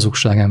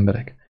 Hazugság,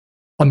 emberek.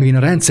 Amíg én a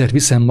rendszert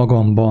viszem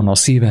magamban, a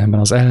szívemben,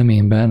 az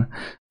elmémben,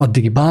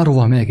 addig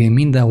bárhova megyek, én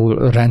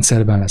mindenhol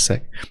rendszerben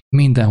leszek.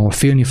 Mindenhol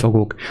félni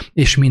fogok,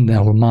 és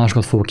mindenhol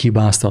másokat fogok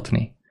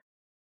hibáztatni.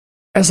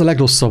 Ez a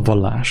legrosszabb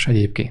vallás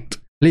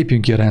egyébként.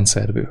 Lépjünk ki a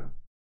rendszerből.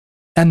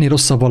 Ennél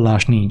rosszabb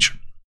vallás nincs.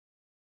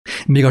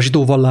 Még a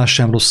zsidó vallás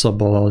sem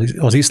rosszabb,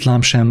 az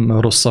iszlám sem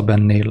rosszabb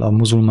ennél, a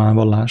muzulmán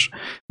vallás.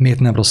 Miért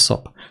nem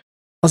rosszabb?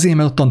 Azért,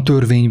 mert ottan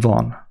törvény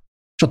van.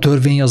 És a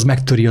törvény az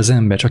megtöri az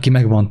ember, csak aki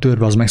meg van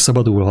törve, az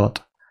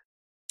megszabadulhat.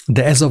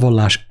 De ez a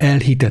vallás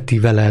elhiteti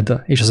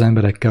veled és az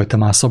emberekkel, hogy te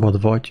már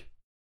szabad vagy.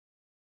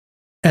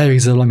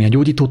 Elvégzel valamilyen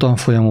gyógyító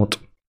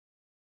tanfolyamot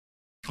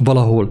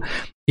valahol,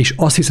 és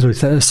azt hiszed, hogy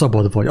te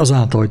szabad vagy,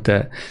 azáltal, hogy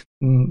te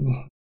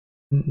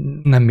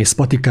nem mész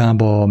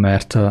patikába,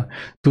 mert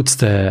tudsz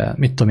te,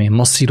 mit tudom én,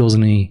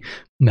 masszírozni,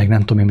 meg nem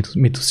tudom én,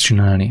 mit tudsz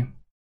csinálni.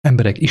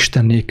 Emberek,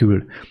 Isten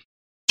nélkül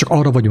csak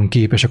arra vagyunk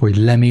képesek, hogy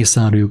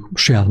lemészároljuk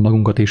saját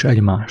magunkat és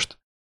egymást.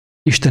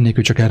 Isten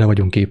nélkül csak erre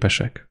vagyunk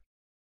képesek.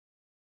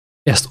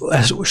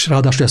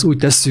 Ráadásul ezt úgy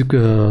tesszük,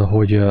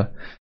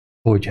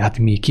 hogy hát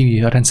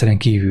mi a rendszeren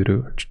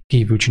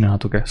kívül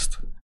csináltuk ezt.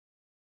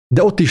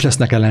 De ott is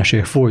lesznek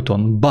ellenségek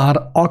folyton,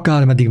 bár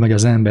akármeddig megy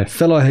az ember,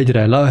 fel a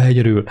hegyre, le a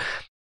hegyről,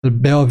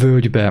 be a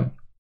völgybe,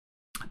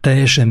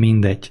 teljesen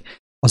mindegy.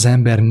 Az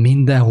ember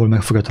mindenhol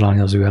meg fogja találni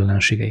az ő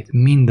ellenségeit.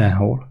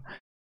 Mindenhol.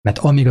 Mert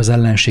amíg az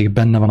ellenség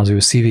benne van az ő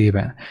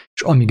szívében,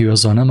 és amíg ő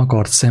azzal nem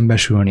akart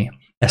szembesülni,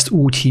 ezt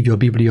úgy hívja a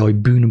Biblia, hogy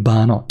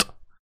bűnbánat.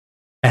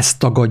 Ezt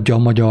tagadja a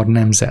magyar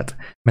nemzet,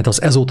 mert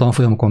az EZO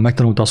tanfolyamokon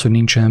megtanulta azt, hogy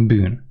nincsen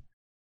bűn.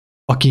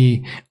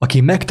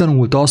 Aki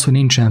megtanulta azt, hogy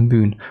nincsen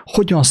bűn,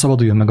 hogyan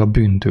szabaduljon meg a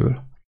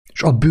bűntől?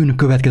 És a bűn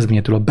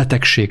következményétől, a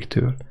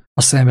betegségtől,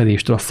 a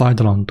szenvedéstől, a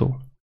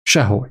fájdalomtól?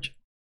 Sehogy.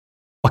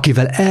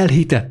 Akivel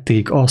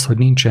elhitették azt, hogy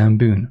nincsen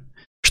bűn,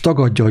 és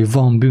tagadja, hogy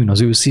van bűn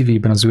az ő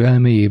szívében, az ő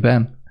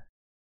elméjében,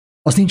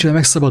 az nincsen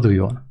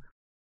megszabaduljon.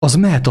 Az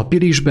mehet a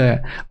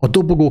Pirisbe, a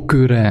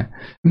dobogókőre,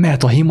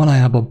 mehet a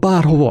Himalájába,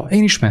 bárhova.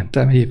 Én is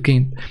mentem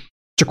egyébként.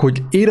 Csak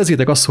hogy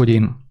érezzétek azt, hogy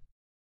én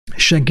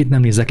senkit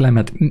nem nézek le,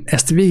 mert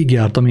ezt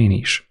végigjártam én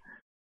is.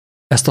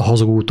 Ezt a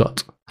hazug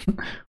utat.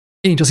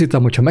 Én is azt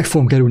hittem, hogyha meg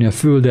fogom kerülni a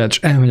földet,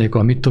 és elmegyek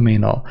a, mit tudom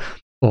én,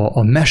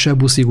 a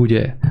mesebuszig,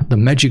 ugye, a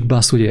Magic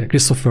Bus, ugye,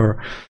 Christopher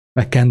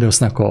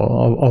McCandlesnek,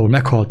 ahol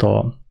meghalt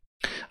a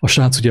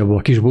srác ugye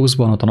a kis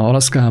buszban, ott a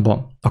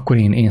Alaszkában, akkor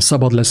én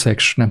szabad leszek,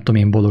 és nem tudom,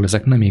 én boldog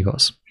leszek. Nem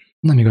igaz.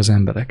 Nem igaz,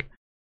 emberek.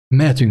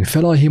 Mehetünk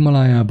fel a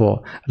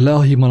Himalájába, le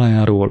a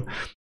Himalájáról,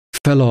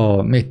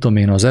 fel mit tudom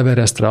én, az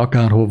Everestre,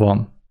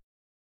 akárhova,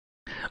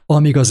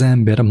 amíg az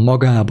ember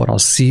magában, a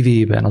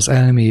szívében, az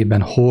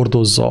elmében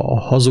hordozza a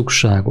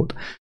hazugságot,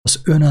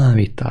 az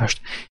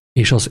önállítást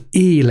és az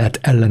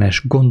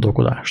életellenes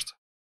gondolkodást,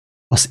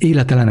 az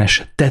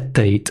életellenes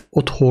tetteit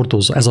ott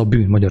hordozza, ez a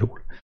bűn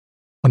magyarul.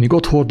 Amíg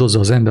ott hordozza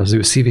az ember az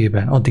ő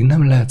szívében, addig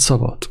nem lehet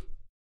szabad.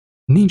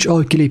 Nincs,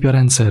 ahogy kilépje a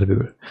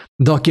rendszerből.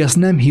 De aki ezt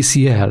nem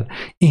hiszi el,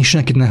 én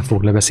senkit nem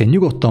fogok lebeszélni.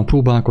 Nyugodtan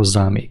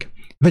próbálkozzál még.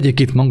 Vegyél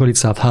 2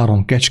 mangalicát,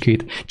 3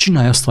 kecskét,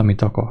 csinálj azt,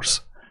 amit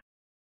akarsz.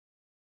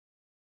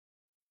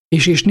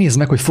 És nézd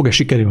meg, hogy fog-e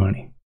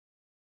sikerülni.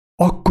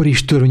 Akkor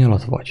is törvény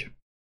alatt vagy.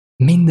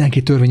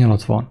 Mindenki törvény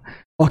alatt van.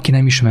 Aki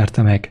nem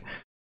ismerte meg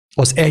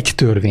az egy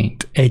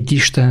törvényt, egy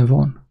Isten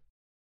van,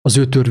 az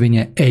ő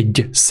törvénye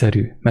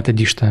egyszerű, mert egy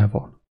Isten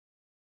van.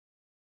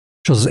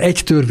 És az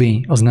egy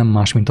törvény, az nem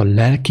más, mint a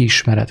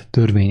lelkiismeret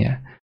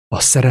törvénye, a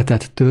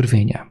szeretet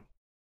törvénye.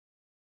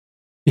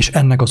 És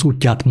ennek az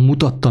útját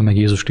mutatta meg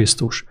Jézus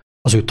Krisztus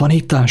az ő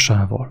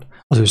tanításával,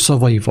 az ő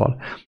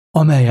szavaival,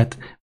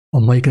 amelyet a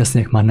mai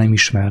keresztények már nem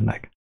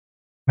ismernek.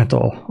 Mert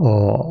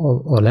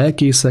a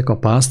lelkészek, a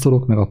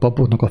pásztorok, meg a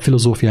papoknak a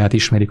filozófiát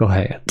ismerik a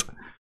helyet.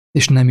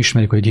 És nem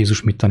ismerik, hogy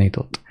Jézus mit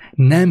tanított.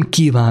 Nem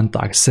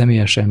kívánták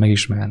személyesen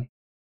megismerni.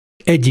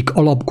 Egyik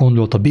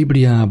alapgondolat a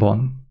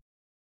Bibliában,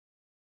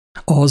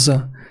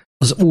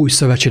 az új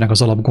szövetségnek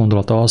az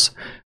alapgondolata az,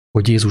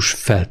 hogy Jézus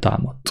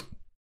feltámadt.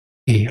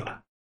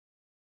 Él.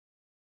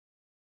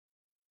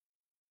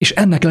 És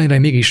ennek ellenére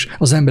mégis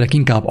az emberek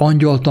inkább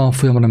angyaltan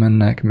folyamra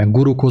mennek, meg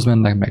gurukhoz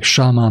mennek, meg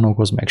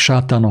sámánokhoz, meg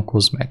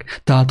sátánokhoz, meg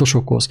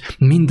táltosokhoz,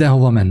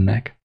 mindenhova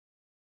mennek.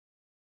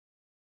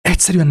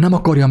 Egyszerűen nem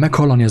akarja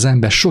meghallani az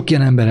ember, sok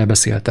ilyen emberrel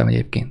beszéltem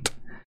egyébként.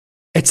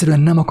 Egyszerűen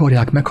nem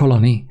akarják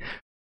meghallani,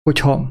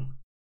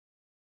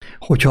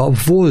 hogyha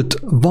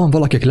van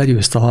valaki, aki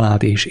legyőzte a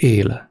halált és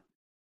él,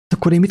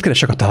 akkor én mit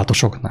keresek a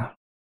táltosoknál,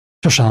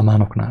 és a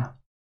sámánoknál,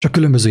 és a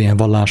különböző ilyen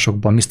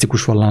vallásokban,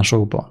 misztikus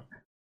vallásokban?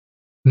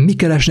 Mi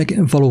keresnek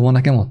való van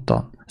nekem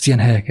ottan, az ilyen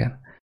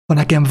helyeken? Ha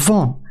nekem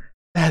van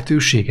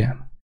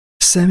lehetőségem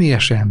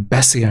személyesen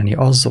beszélni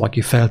azzal,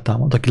 aki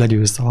feltámad, aki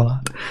legyőzte a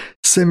halált,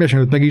 személyesen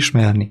őt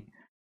megismerni,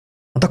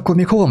 hát akkor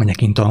még hova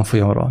menjek én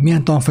tanfolyamra?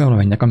 Milyen tanfolyamra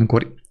menjek,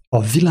 amikor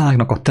a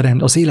világnak,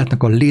 az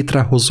életnek a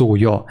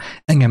létrehozója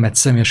engemet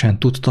személyesen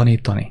tud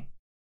tanítani?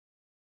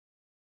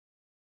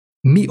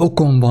 Mi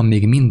okom van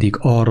még mindig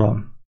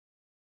arra,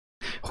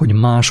 hogy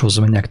máshoz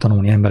menjek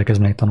tanulni, emberekhez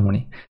menjek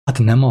tanulni? Hát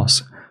nem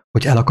az,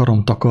 hogy el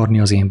akarom takarni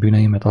az én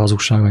bűneimet, a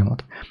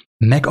hazugságaimat.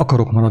 Meg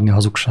akarok maradni a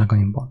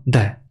hazugságaimban.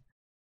 De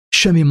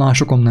semmi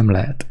más okom nem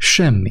lehet.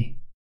 Semmi.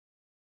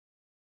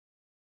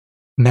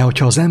 Mert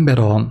hogyha az ember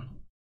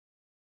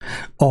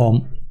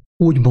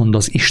úgymond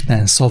az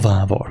Isten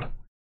szavával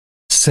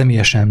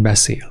személyesen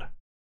beszél,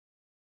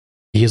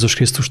 Jézus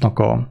Krisztusnak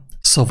a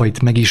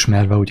szavait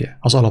megismerve, ugye,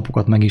 az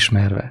alapokat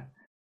megismerve,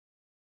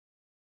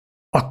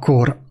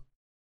 akkor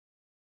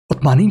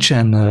ott már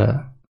nincsen,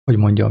 hogy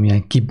mondjam,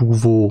 ilyen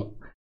kibúvó,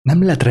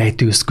 nem lehet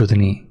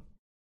rejtőzködni.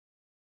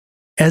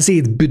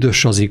 Ezért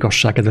büdös az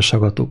igazság, kedves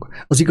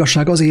hallgatók. Az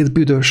igazság azért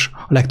büdös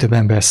a legtöbb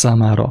ember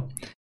számára,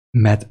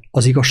 mert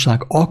az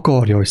igazság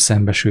akarja, hogy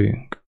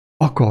szembesüljünk.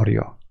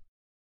 Akarja.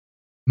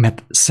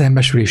 Mert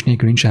szembesülés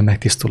nélkül nincsen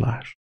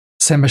megtisztulás.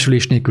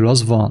 Szembesülés nélkül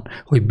az van,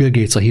 hogy Bill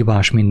Gates a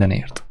hibás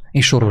mindenért.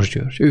 És Soros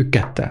György. Ők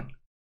ketten.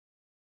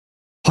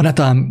 Ha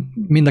netán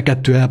mind a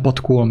kettő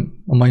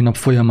elpatkol a mai nap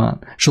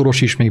folyamán,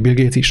 Soros is, még Bill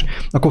Gates is,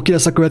 akkor ki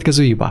lesz a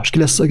következő hibás? Ki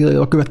lesz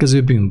a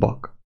következő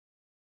bűnbak?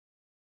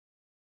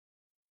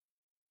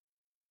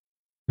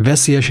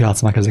 Veszélyes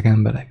játszmák ezek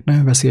emberek.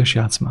 Nagyon veszélyes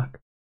játszmák.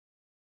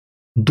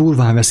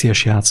 Durván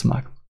veszélyes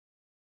játszmák.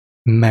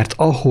 Mert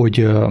ahogy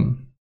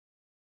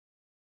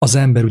az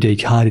ember ugye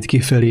így hárít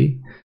kifelé,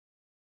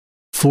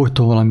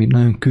 folyton valami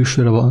nagyon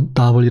külsőre,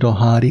 távolira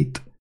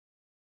hárít,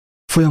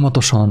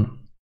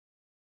 folyamatosan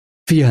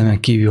figyelmen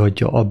kívül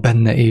hagyja a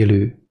benne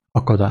élő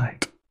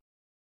akadályt.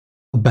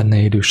 A benne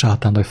élő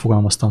sátánt, ahogy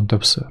fogalmaztam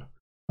többször.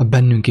 A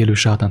bennünk élő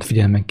sátánt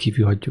figyelmen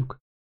kívül hagyjuk.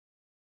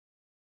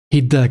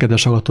 Hidd el,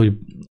 kedves hallgató, hogy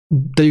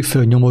tegyük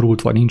fel, hogy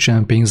nyomorult vagy,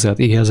 nincsen pénzed,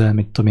 éhezel,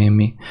 mit tudom én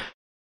mi,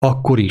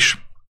 akkor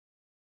is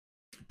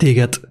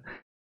téged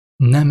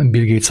nem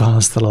Bill Gates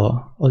választ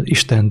az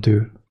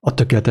Istentől, a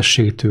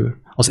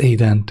tökéletességtől, az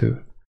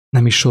Édentől,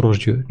 nem is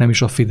Sorosgyőr, nem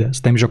is a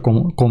Fidesz, nem is a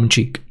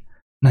Komcsik.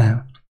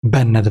 Nem,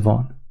 benned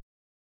van.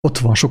 Ott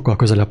van sokkal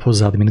közelebb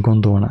hozzád, mint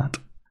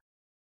gondolnád.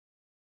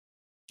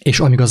 És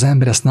amíg az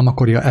ember ezt nem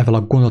akarja ezzel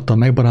a gondolattal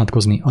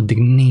megbarátkozni, addig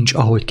nincs,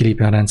 ahogy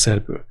kilépjen a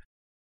rendszerből.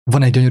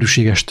 Van egy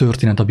gyönyörűséges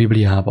történet a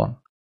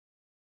Bibliában.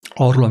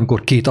 Arról,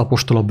 amikor 2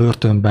 apostol a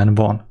börtönben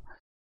van.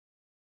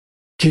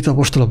 2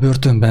 apostol a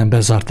börtönben,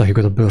 bezárták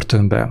őket a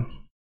börtönbe,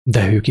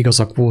 de ők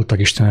igazak voltak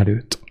Isten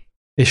előtt.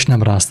 És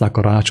nem rázták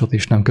a rácsot,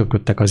 és nem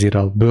köpködtek azért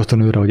a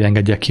börtönőre, hogy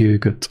engedjek ki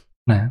őket.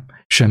 Nem,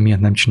 semmilyet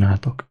nem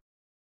csináltak.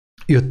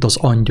 Jött az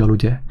angyal,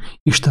 ugye,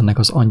 Istennek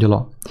az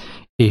angyala,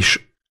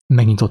 és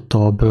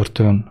megnyitotta a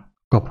börtön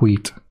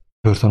kapuit,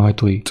 börtön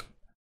ajtóit.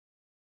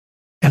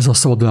 Ez a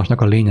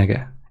szabadulásnak a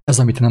lényege. Ez,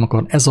 amit nem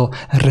akar, ez a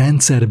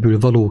rendszerből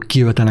való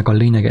kijövetelnek a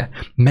lényege.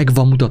 Meg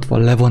van mutatva,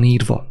 le van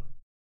írva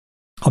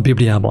a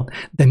Bibliában,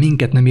 de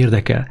minket nem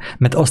érdekel,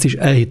 mert azt is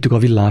elhittük a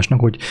villásnak,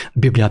 hogy a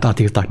Bibliát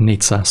átírták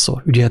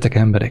 400-szor. Ügyeljetek,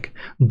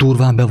 emberek,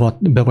 durván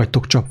be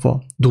vagytok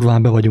csapva,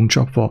 durván be vagyunk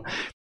csapva.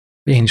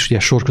 Én is ugye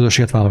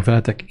sorközösséget vállalok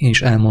veletek, én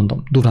is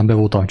elmondom, durván be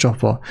voltam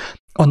csapva.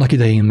 Annak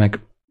idején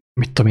meg,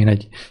 mit tudom én,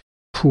 egy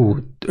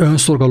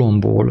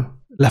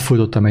önszorgalomból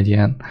lefolytottam egy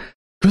ilyen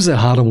közel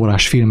 3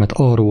 órás filmet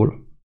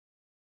arról,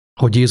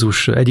 hogy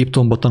Jézus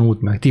Egyiptomba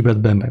tanult, meg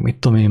Tibetben, meg mit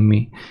tudom én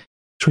mi,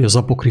 és hogy az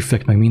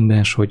apokrifek, meg minden,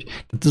 és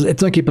hogy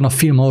tulajdonképpen a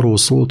film arról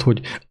szólt,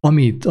 hogy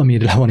ami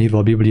le van írva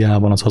a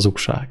Bibliában, az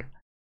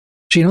hazugság.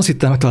 És én azt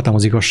hittem, megtaláltam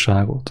az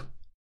igazságot.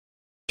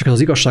 Csak ez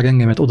az igazság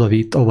engemet oda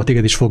vitt, ahova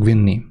téged is fog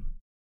vinni.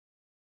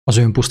 Az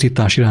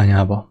önpusztítás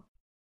irányába.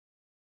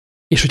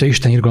 És hogyha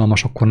Isten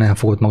irgalmas, akkor nem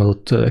fogod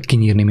magadot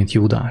kinyírni, mint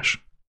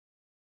Júdás.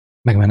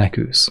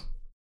 Megmenekülsz.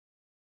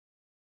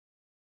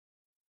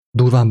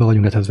 Durván be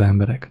vagyunk etetve,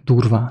 emberek.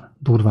 Durván,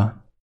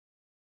 durván.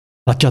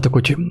 Látjátok,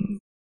 hogy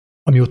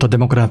amióta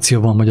demokrácia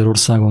van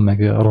Magyarországon,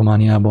 meg a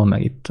Romániában,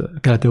 meg itt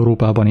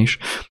Kelet-Európában is,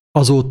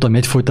 azóta mi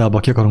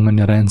egyfolytában ki akarunk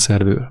menni a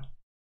rendszerből.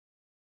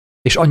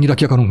 És annyira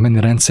ki akarunk menni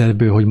a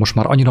rendszerből, hogy most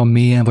már annyira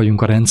mélyen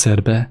vagyunk a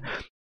rendszerbe,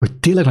 hogy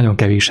tényleg nagyon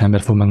kevés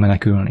ember fog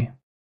megmenekülni.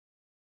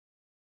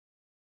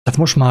 Tehát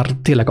most már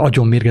tényleg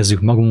agyon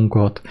mérgezzük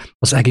magunkat,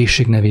 az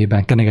egészség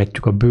nevében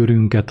kenegetjük a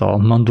bőrünket, a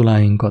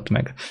manduláinkat,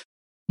 meg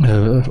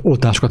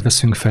oltásokat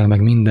veszünk fel,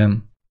 meg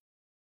minden.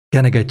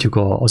 Kenegetjük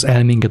az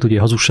elménket ugye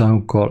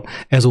hazugságokkal,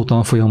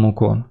 ezóta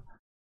folyamokon.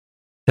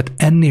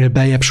 Tehát ennél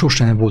beljebb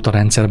sosem volt a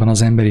rendszerben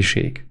az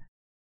emberiség.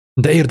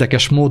 De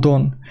érdekes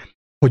módon,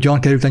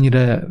 hogyan került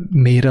ennyire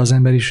mélyre az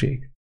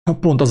emberiség?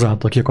 Pont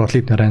azáltal ki akart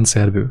lépni a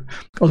rendszerből.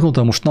 Azt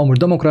gondoltam, most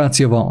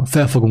demokrácia van,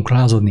 fel fogunk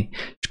rázadni,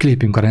 és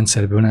kilépünk a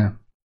rendszerből, nem?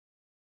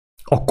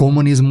 A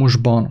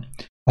kommunizmusban,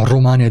 a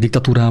Románia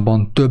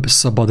diktatúrában több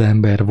szabad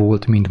ember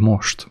volt, mint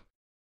most.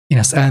 Én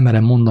ezt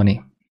elmerem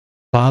mondani.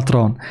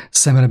 Bátran,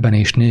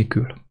 szemrebenés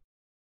nélkül.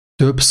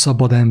 Több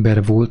szabad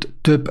ember volt,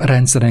 több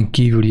rendszeren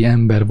kívüli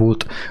ember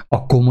volt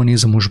a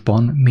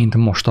kommunizmusban, mint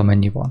most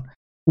amennyi van.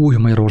 Úgy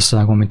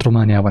Magyarországon, mint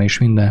Romániában és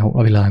mindenhol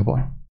a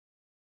világban.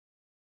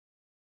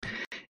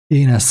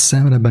 Én ezt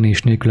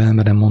szemrebenés nélkül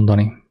elmerem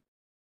mondani.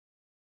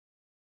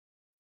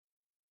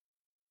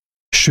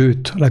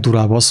 Sőt,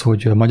 legdurább az,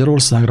 hogy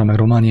Magyarországra meg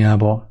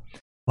Romániába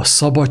a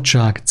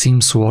szabadság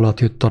címszó alatt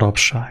jött a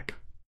rabság.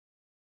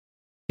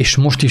 És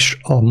most is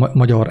a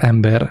magyar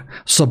ember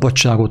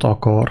szabadságot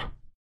akar,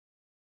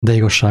 de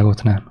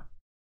igazságot nem.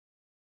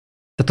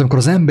 Tehát amikor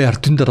az ember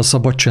tüntet a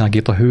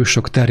szabadságét a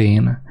hősök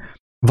terén,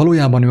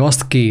 valójában ő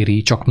azt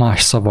kéri, csak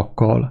más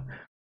szavakkal,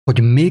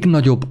 hogy még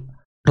nagyobb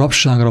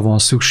rabságra van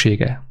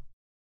szüksége.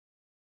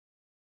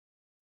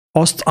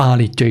 Azt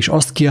állítja és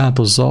azt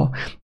kiáltozza,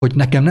 hogy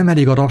nekem nem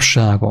elég a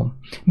rabságom,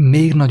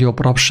 még nagyobb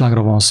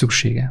rabságra van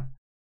szüksége.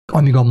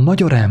 Amíg a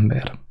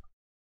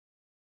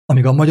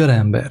magyar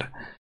ember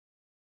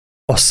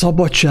a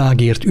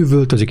szabadságért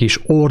üvöltözik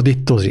és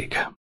ordítozik,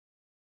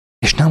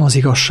 és nem az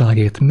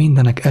igazságért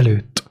mindenek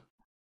előtt,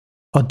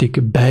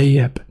 addig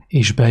beljebb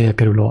és beljebb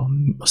kerül a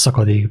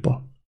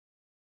szakadékba.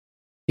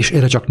 És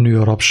erre csak nő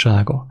a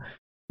rabsága.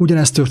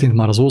 Ugyanezt történt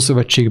már az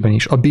Ószövetségben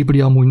is. A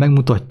Biblia amúgy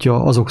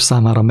megmutatja, azok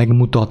számára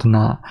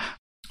megmutatná,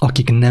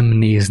 akik nem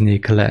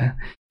néznék le,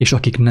 és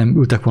akik nem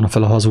ültek volna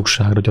fel a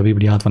hazugságra, hogy a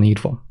Bibliát van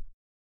írva.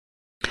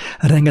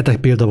 Rengeteg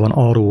példa van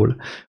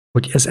arról,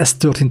 hogy ez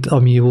történt,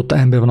 amióta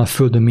ember van a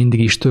Földön, mindig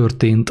is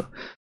történt,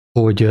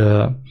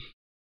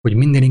 hogy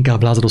minél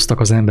inkább lázadoztak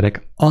az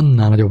emberek,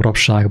 annál nagyobb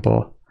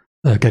rabságba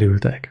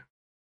kerültek.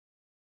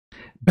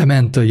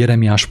 Bement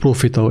Jeremiás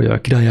prófita, hogy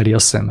a király elé,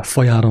 azt hiszem,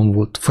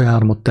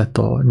 fajármot tett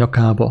a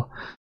nyakába,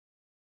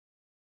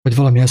 vagy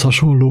valamihez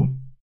hasonló,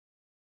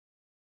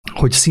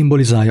 hogy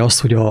szimbolizálja azt,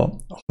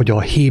 hogy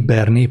a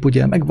héber nép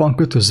ugye meg van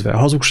kötözve,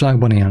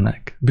 hazugságban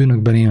élnek,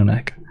 bűnökben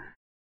élnek,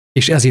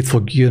 és ezért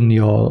fog jönni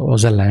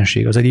az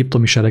ellenség, az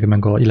egyiptomi sereg,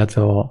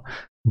 illetve a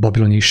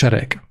babiloni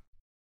sereg.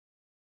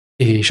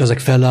 és ezek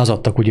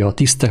fellázadtak ugye a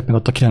tisztek, meg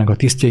a királynak a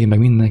tisztjei, meg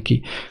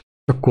mindenki,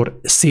 és akkor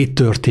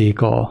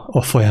széttörték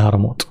a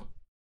fajáramot.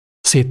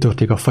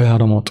 Széttörték a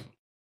fajáramot.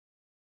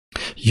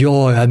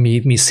 Jaj, hát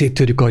mi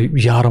széttörjük a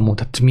járamot,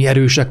 hát mi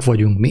erősek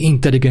vagyunk, mi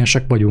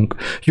intelligensek vagyunk,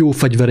 jó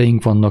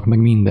fegyvereink vannak, meg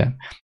minden.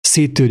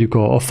 Széttörjük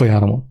a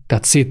fajáramot,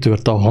 tehát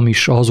széttörte a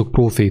hamis, a hazug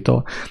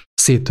próféta,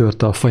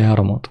 széttörte a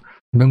fajáramot.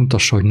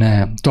 Megmutassa, hogy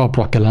nem,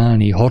 talpra kell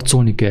állni,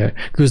 harcolni kell,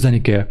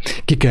 küzdeni kell,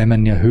 ki kell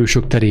menni a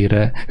hősök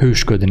terére,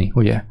 hősködni,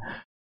 ugye?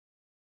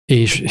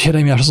 És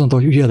Jeremiás azt mondta,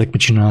 hogy ügyelek,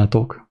 mit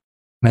csináltok,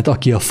 mert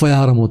aki a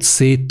fajáramot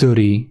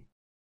széttöri,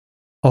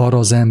 arra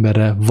az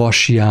emberre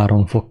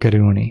vasjáron fog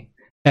kerülni.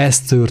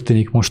 Ez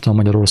történik most a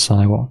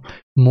Magyarországon.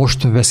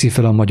 Most veszi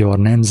fel a magyar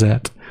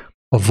nemzet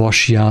a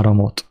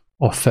vasjáramot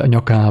a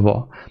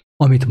nyakába,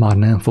 amit már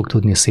nem fog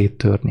tudni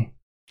széttörni.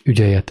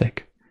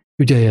 Ügyeljetek,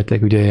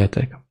 ügyeljetek,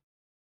 ügyeljetek.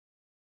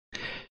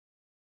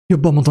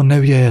 Jobban mondom, ne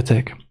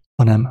ügyeljetek,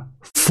 hanem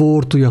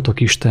forduljatok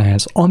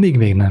Istenhez, amíg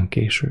még nem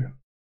késő.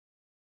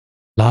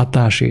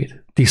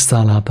 Látásért,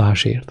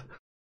 tisztánlátásért,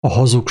 a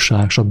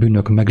hazugság és a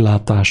bűnök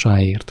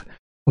meglátásáért,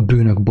 a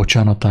bűnök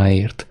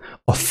bocsánatáért,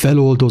 a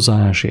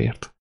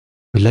feloldozásért,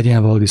 hogy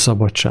legyen valódi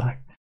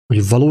szabadság,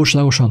 hogy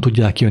valóságosan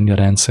tudják jönni a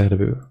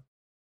rendszerből.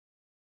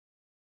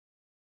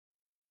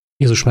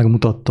 Jézus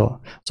megmutatta,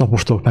 az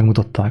apostolok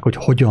megmutatták, hogy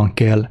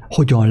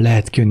hogyan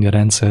lehet kijönni a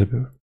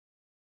rendszerből.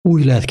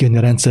 Úgy lehet kijönni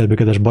a rendszerből,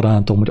 kedves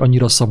barátom, hogy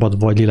annyira szabad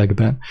vagy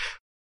lélekben,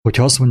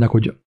 hogyha azt mondják,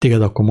 hogy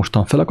téged akkor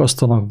mostan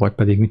felakasztanak, vagy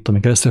pedig mit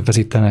tudom, keresztre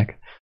feszítenek,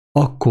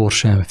 akkor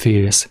sem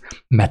félsz,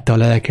 mert te a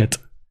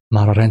lelked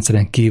már a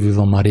rendszeren kívül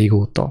van már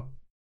régóta.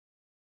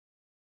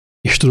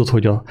 És tudod,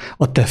 hogy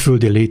a te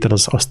földi léted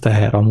az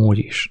teher amúgy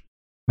is.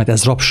 Mert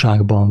ez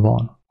rabságban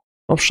van.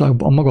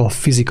 Rabságban, maga a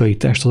fizikai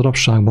test az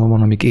rabságban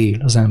van, amíg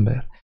él az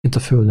ember. Itt a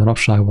földön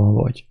rabságban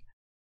vagy.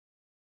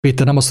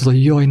 Péter nem azt mondta,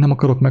 hogy jaj, nem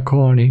akarok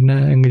meghalni, ne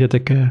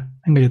engedjetek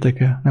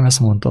el. Nem ezt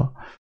mondta.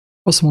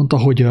 Azt mondta,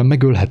 hogy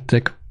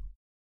megölhettek,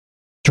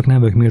 csak nem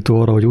vagyok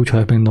méltó arra, hogy úgy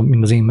hallják,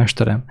 mint az én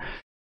mesterem.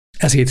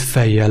 Ezért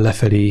fejjel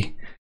lefelé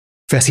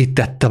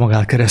feszítette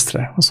magát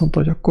keresztre. Azt mondta,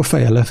 hogy akkor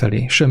fejjel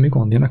lefelé, semmi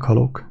gond, én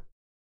meghalok.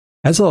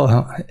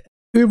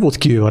 Ő volt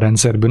ki a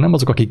rendszerből, nem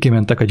azok, akik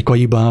kimentek egy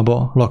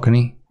kaibába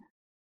lakni,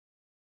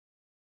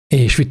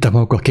 és vittek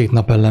magukkal 2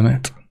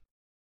 napellemet.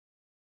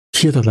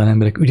 Hihetetlen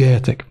emberek,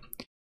 ügyeljetek!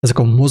 Ezek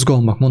a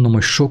mozgalmak, mondom,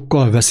 hogy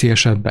sokkal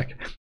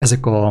veszélyesebbek.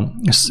 Ezek a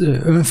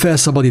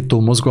önfelszabadító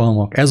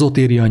mozgalmak,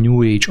 ezotéria,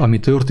 New Age, ami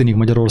történik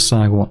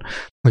Magyarországon,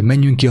 hogy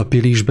menjünk ki a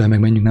Pilisbe, meg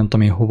menjünk nem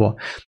tudom én hova.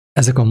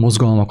 Ezek a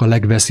mozgalmak a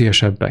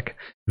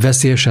legveszélyesebbek.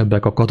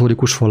 Veszélyesebbek a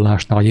katolikus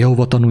vallásnál, a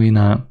Jehova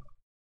tanúinál,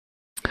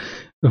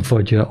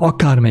 vagy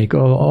akármelyik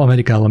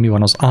Amerikában mi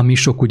van, az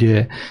amisok,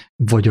 ugye,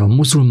 vagy a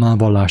muzulmán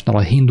vallásnál,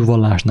 a hindu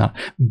vallásnál,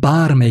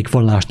 bármelyik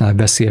vallásnál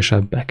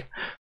veszélyesebbek.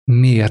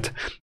 Miért?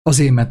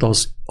 Azért, mert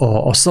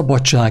a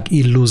szabadság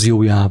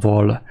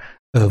illúziójával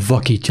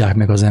vakítják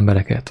meg az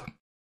embereket.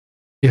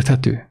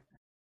 Érthető?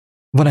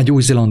 Van egy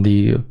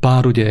új-zélandi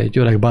pár, ugye, egy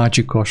öreg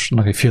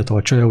bácsikasnak egy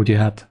fiatal csaja, ugye,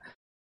 hát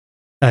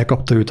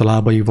elkapta őt a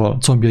lábaival,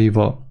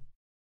 combjaival.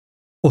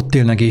 Ott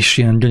élnek, és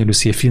ilyen gyönyörű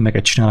szép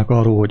filmeket csinálnak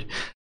arról,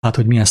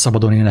 hogy milyen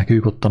szabadon élnek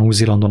ők ott a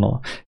Új-Zélandon, a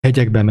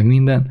hegyekben, meg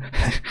minden.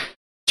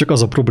 Csak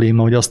az a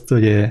probléma, hogy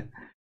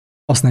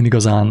azt nem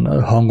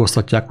igazán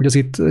hangoztatják, hogy az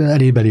itt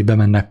elébeli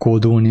bemennek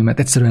koldulni, mert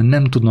egyszerűen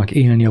nem tudnak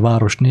élni a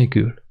város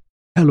nélkül.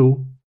 Hello!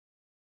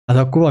 Hát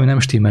akkor valami nem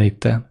stimmel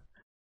itt.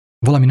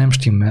 Valami nem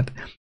stimmelt.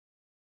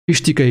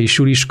 Pistike és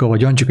Suliska,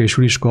 vagy Jancsika és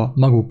Suliska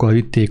magukkal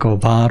vitték a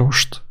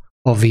várost,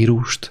 a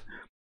vírust,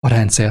 a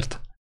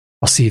rendszert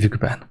a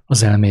szívükben,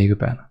 az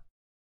elméjükben.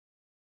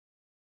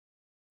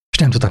 És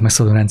nem tudtak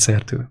megszabadulni a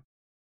rendszertől.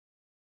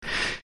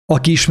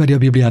 Aki ismeri a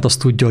Bibliát, az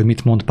tudja, hogy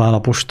mit mond Pál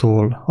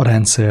apostol a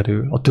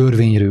rendszerről, a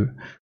törvényről.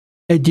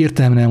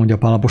 Egyértelműen mondja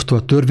Pál apostol,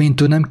 a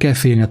törvénytől nem kell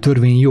félni, a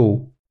törvény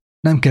jó.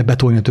 Nem kell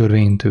betolni a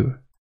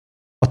törvénytől.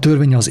 A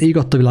törvény az ég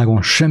adta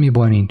világon semmi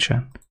baj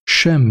nincsen.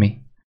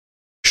 Semmi.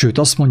 Sőt,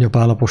 azt mondja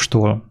Pál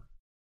apostol,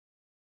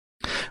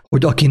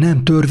 hogy aki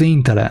nem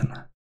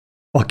törvénytelen,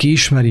 aki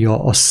ismeri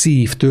a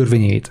szív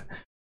törvényét,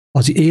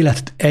 az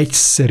élet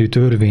egyszerű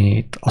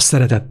törvényét, a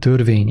szeretet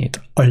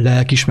törvényét, a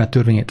lelkismeret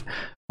törvényét,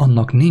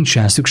 annak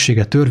nincsen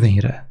szüksége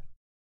törvényre.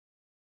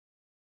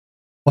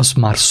 Az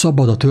már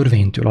szabad a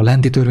törvénytől, a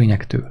lenti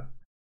törvényektől.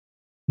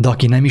 De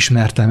aki nem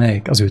ismerte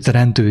meg az ő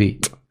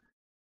teremtőit,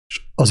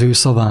 az ő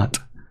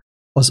szavát,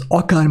 az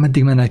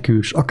akármeddig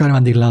menekül,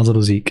 akármeddig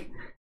lázadozik,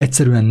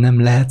 egyszerűen nem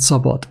lehet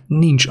szabad.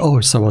 Nincs,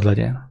 ahogy szabad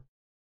legyen.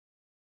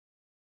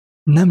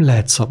 Nem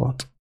lehet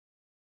szabad.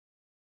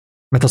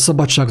 Mert a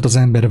szabadságot az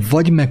ember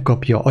vagy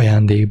megkapja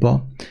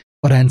ajándékba,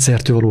 a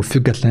rendszertől való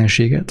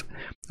függetlenséget,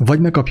 vagy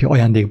megkapja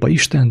ajándékba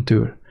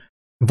Istentől,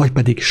 vagy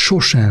pedig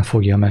sosem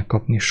fogja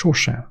megkapni,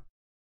 sosem.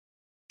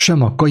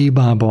 Sem a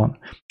kaibában,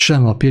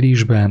 sem a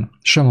pirisben,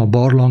 sem a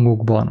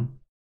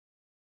barlangokban,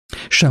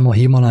 sem a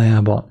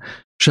Himalájában,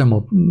 sem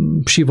a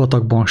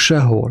sivatagban,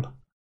 sehol.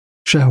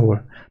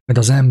 Sehol. Mert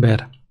az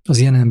ember, az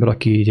ilyen ember,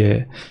 aki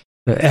így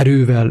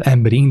erővel,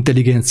 emberi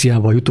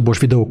intelligenciával, YouTube-os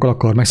videókkal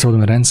akar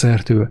megszabadulni a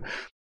rendszertől,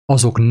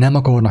 azok nem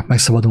akarnak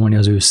megszabadulni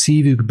az ő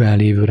szívükben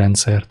lévő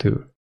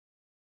rendszertől,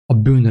 a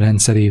bűn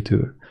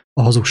rendszerétől,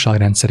 a hazugság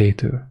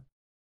rendszerétől.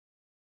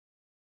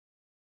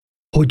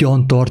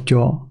 Hogyan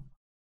tartja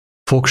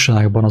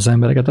fogságban az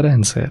embereket a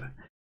rendszer?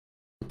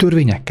 A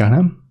törvényekkel,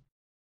 nem?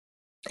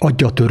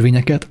 Adja a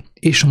törvényeket,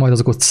 és majd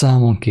azokat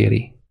számon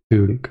kéri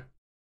tőlük.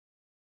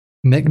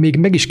 Még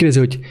meg is kérdezi,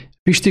 hogy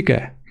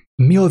Pistike,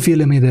 mi a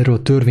véleményed erről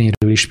a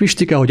törvényről? És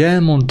Pistike, hogy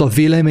elmondta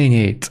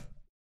véleményét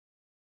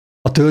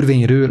a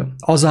törvényről,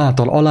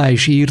 azáltal alá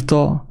is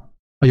írta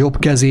a jobb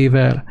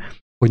kezével,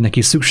 hogy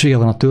neki szüksége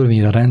van a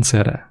törvényre, a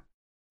rendszerre.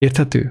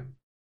 Érthető?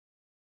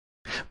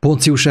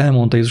 Poncius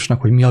elmondta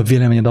Jézusnak, hogy mi a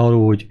véleményed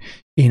arról, hogy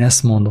én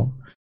ezt mondom.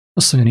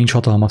 Azt mondja, nincs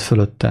hatalmat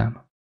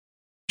fölöttem.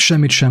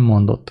 Semmit sem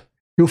mondott.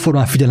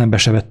 Jóformán figyelembe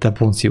se vette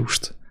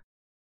Ponciust.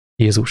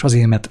 Jézus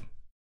azért,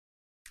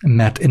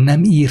 mert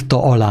nem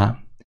írta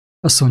alá.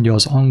 Azt mondja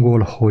az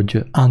angol,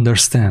 hogy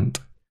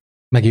understand,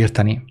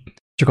 megérteni.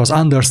 Csak az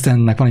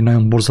understandnek van egy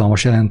nagyon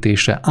borzalmas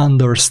jelentése.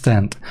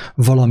 Understand,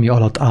 valami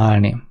alatt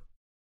állni.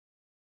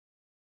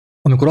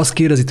 Amikor azt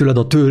kérdezi tőled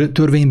a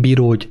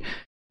törvénybíró, hogy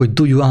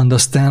do you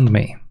understand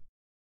me?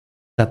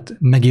 Tehát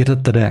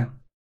megértetted-e?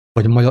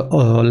 Vagy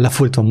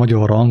lefordítva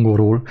magyarra,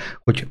 angolról,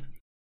 hogy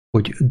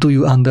do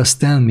you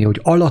understand me? Hogy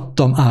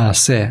alattam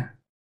állsz-e?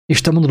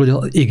 És te mondod,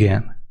 hogy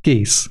igen,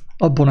 kész.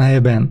 Abban a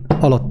helyben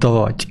alatta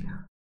vagy.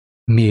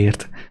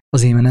 Miért?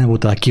 Azért, mert nem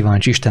voltál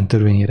kíváncsi Isten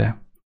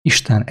törvényére.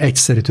 Isten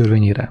egyszerű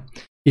törvényére.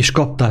 És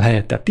kaptál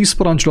helyette 10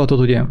 parancsolatot,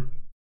 ugye?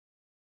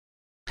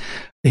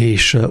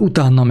 És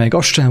utána meg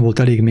az sem volt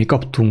elég, még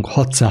kaptunk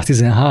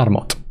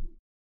 613-at.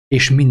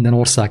 És minden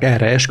ország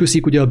erre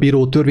esküszik, ugye a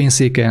bíró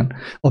törvényszéken,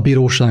 a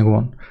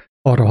bíróságon,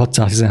 arra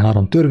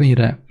 613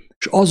 törvényre,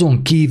 és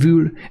azon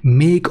kívül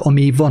még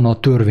ami van a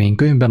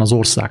törvénykönyvben, az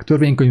ország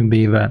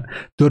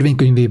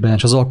törvénykönyvében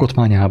és az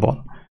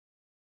alkotmányában.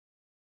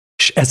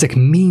 És ezek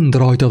mind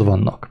rajtad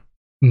vannak.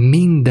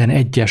 Minden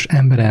egyes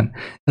emberen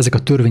ezek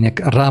a törvények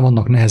rá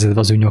vannak nehezedve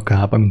az ő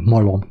nyakába, mint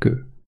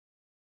malomkő.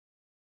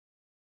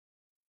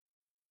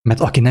 Mert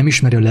aki nem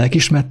ismeri a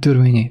lelkiismeret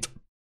törvényét,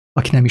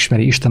 aki nem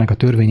ismeri Istennek a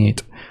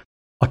törvényét,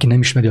 aki nem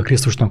ismeri a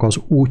Krisztusnak az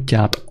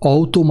útját,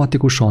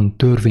 automatikusan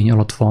törvény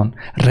alatt van,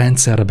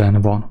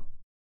 rendszerben van.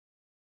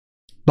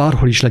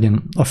 Bárhol is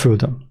legyen a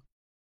földön.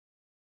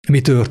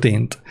 Mi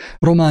történt?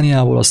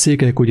 Romániából a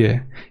székelyek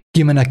ugye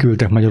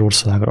kimenekültek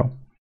Magyarországra.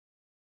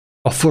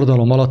 A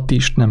forradalom alatt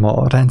is, nem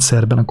a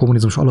rendszerben, a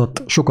kommunizmus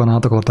alatt sokan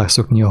át akarták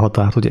szökni a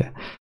határt, ugye.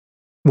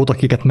 Voltak,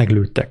 akiket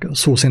meglőttek,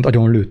 szó szerint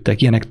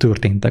agyonlőttek, ilyenek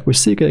történtek, hogy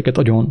székelyeket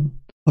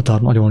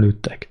határon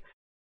agyonlőttek.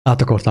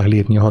 Át akarták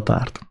lépni a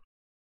határt.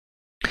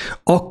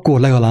 Akkor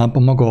legalább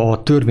maga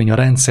a törvény, a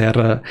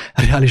rendszer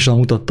reálisan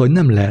mutatta, hogy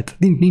nem lehet,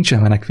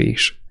 nincsen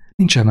menekvés.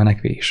 Nincsen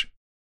menekvés.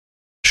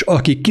 És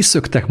akik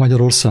kiszöktek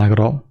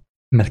Magyarországra,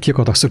 mert ki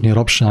akartak szökni a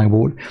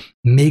rabságból,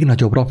 még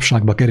nagyobb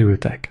rabságba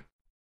kerültek.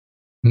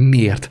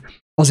 Miért?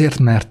 Azért,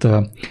 mert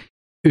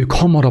ők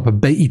hamarabb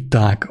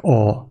beitták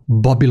a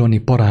babiloni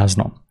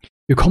parázna.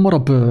 Ők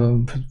hamarabb,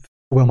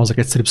 fogalmazok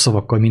egyszerűbb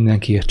szavakkal,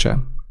 mindenki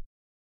értse.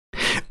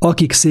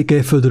 Akik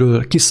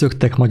Székelyföldről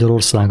kiszöktek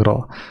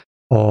Magyarországra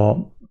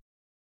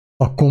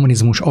a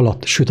kommunizmus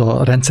alatt, sőt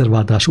a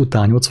rendszerváltás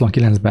után,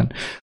 89-ben,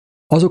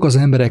 azok az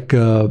emberek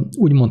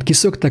úgymond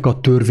kiszöktek a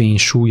törvény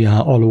súlyá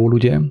alól,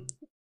 ugye,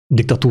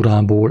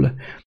 diktatúrából,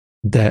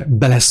 de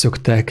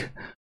beleszöktek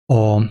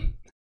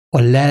a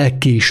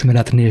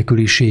lelkiismeret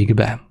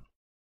nélküliségbe.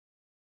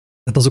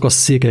 Tehát azok a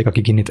székelyek,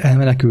 akik itt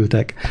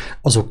elmenekültek,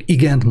 azok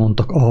igent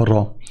mondtak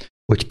arra,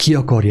 hogy ki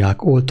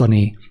akarják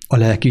oltani a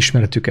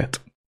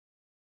lelkiismeretüket.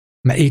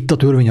 Mert itt a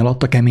törvény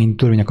alatt, a kemény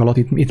törvények alatt,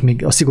 itt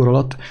még a szigor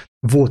alatt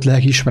volt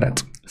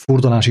lelkiismeret,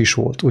 furdalás is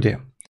volt, ugye?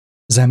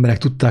 Az emberek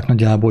tudták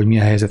nagyjából, hogy mi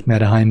a helyzet,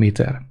 merre hány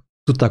méter.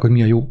 Tudták, hogy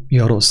mi a jó, mi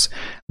a rossz.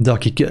 De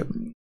akik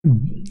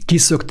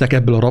kiszöktek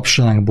ebből a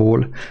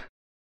rabságból,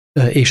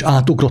 és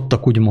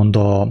átugrottak úgymond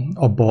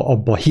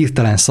abba a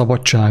hirtelen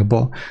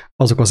szabadságba,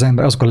 azok az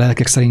emberek, azok a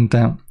lelkek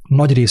szerintem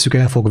nagy részük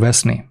el fog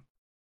veszni.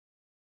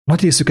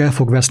 Nagy részük el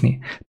fog veszni.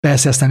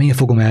 Persze ezt nem én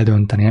fogom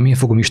eldönteni, nem én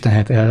fogom Isten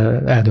helyett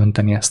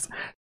eldönteni ezt.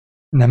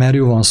 Nem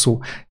erről van szó.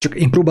 Csak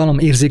én próbálom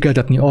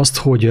érzékeltetni azt,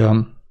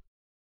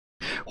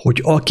 hogy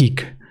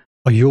akik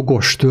a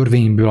jogos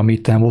törvényből,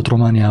 amit itt volt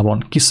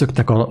Romániában,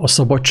 kiszöktek a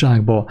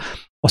szabadságba,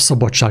 a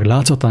szabadság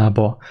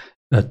látszatába,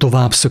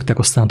 tovább szöktek,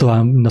 aztán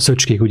tovább, a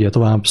szöcskék ugye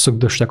tovább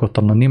szökdöstek ott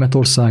a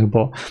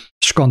Németországba,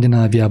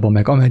 Skandináviába,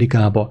 meg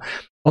Amerikába,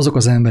 azok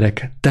az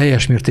emberek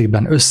teljes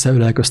mértékben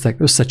összeölelkeztek,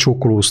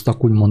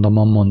 összecsókolóztak úgymond a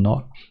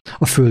mammonnal,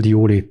 a földi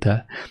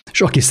jóléttel.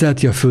 És aki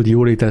szereti a földi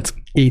jólétet,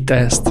 éte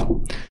ezt,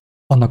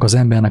 annak az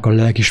embernek a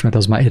lelkiismeret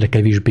az már egyre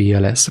kevésbé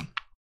jelez.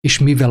 És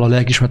mivel a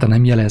lelkiismerete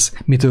nem jelez,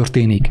 mi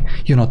történik?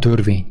 Jön a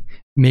törvény.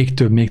 Még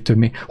több.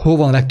 Hol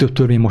van a legtöbb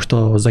törvény most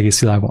az egész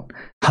világon?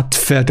 Hát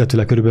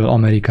feltetőleg körülbelül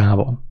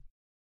Amerikában.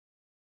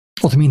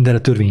 Ott mindenre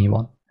törvény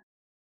van.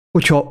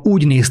 Hogyha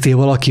úgy néztél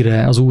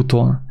valakire az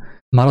úton,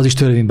 már az is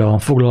törvényben van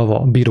foglalva,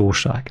 a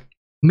bíróság.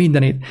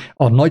 Mindenét.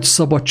 A nagy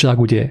szabadság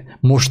ugye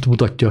most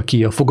mutatja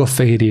ki a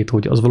fogafehérjét,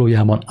 hogy az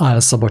valójában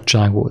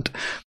álszabadság volt.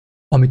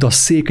 Amit a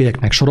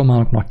székelyeknek,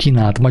 sorománoknak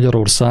kínált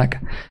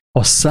Magyarország,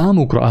 az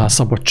számukra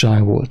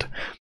álszabadság volt.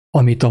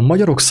 Amit a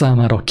magyarok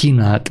számára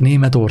kínált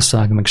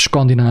Németország, meg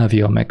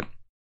Skandinávia, meg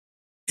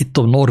itt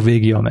a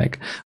Norvégia, meg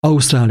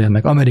Ausztrália,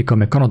 meg Amerika,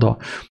 meg Kanada,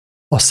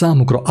 a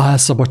számukra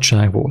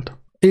álszabadság volt.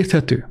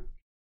 Érthető?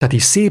 Tehát így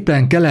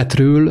szépen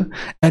keletről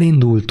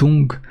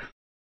elindultunk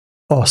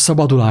a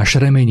szabadulás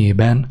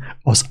reményében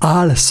az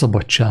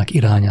álszabadság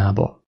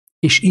irányába.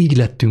 És így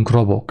lettünk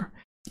rabok.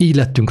 Így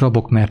lettünk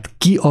rabok, mert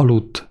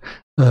kialudt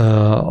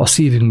a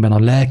szívünkben a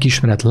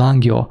lelkiismeret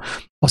lángja,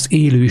 az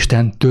élő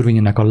Isten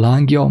törvényének a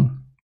lángja,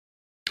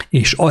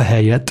 és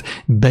ahelyett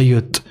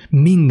bejött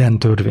minden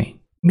törvény.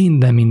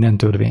 Minden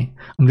törvény,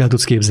 amit el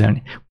tudsz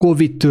képzelni.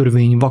 Covid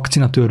törvény,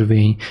 vakcina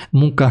törvény,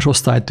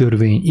 munkásosztály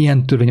törvény,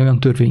 ilyen törvény, olyan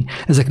törvény,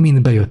 ezek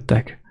mind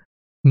bejöttek.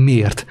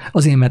 Miért?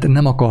 Azért, mert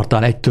nem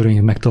akartál egy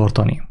törvényt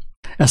megtartani.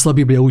 Ezt a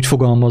Biblia úgy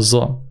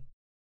fogalmazza,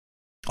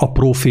 a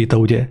próféta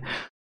ugye,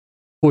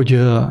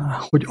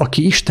 hogy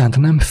aki Istent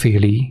nem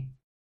féli,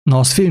 na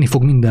az félni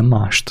fog minden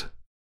mást.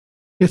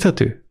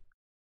 Érthető?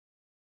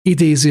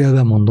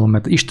 Idézőjelben mondom,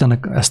 mert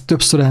Istennek ezt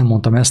többször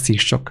elmondtam, ezt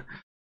is, csak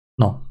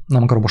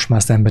nem akarom most már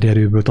ezt emberi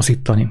erőből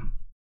taszítani.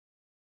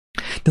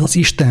 De az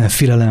Isten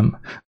félelem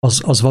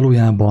az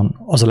valójában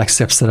az a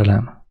legszebb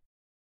szerelem.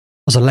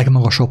 Az a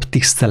legmagasabb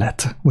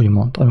tisztelet,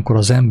 úgymond, amikor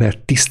az ember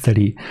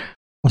tiszteli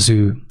az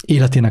ő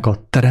életének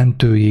a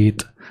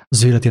teremtőjét,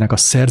 az ő életének a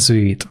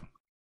szerzőjét,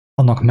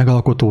 annak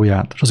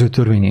megalkotóját, és az ő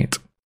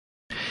törvényét.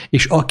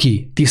 És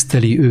aki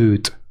tiszteli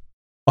őt,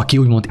 aki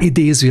úgymond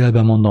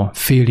idézőjelben mondom,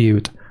 féli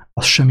őt,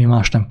 az semmi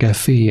más nem kell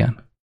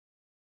féljen.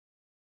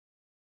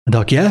 De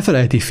aki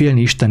elfelejti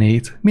félni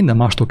Istenét, minden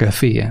mástól kell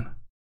féljen.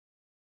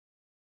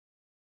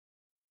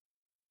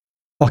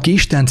 Aki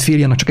Istent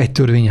féli, annak csak egy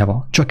törvénye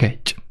van. Csak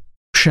egy.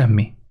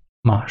 Semmi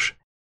más.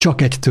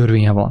 Csak egy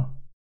törvénye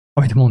van,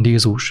 amit mond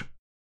Jézus.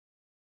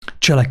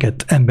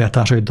 Cselekedd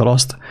embertársaiddal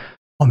azt,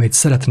 amit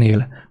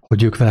szeretnél,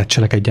 hogy ők veled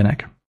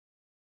cselekedjenek.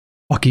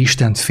 Aki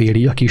Istent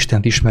féli, aki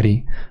Istent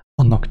ismeri,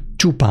 annak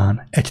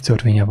csupán egy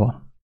törvénye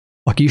van.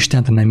 Aki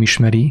Istent nem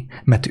ismeri,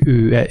 mert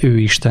ő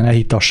Isten,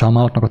 elhitte a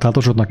sámánoknak, a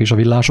tátosodnak és a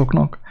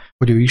villásoknak,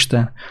 hogy ő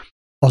Isten,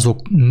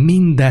 azok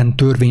minden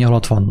törvény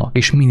alatt vannak,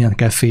 és mindent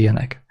kell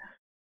féljenek.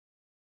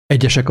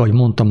 Egyesek, ahogy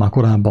mondtam már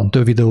korábban,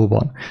 több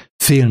videóban,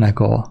 félnek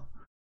a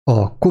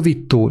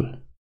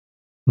Covid-tól,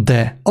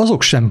 de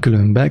azok sem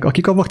különbek,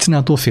 akik a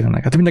vakcinától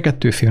félnek. Hát mind a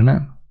kettő fél,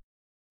 nem?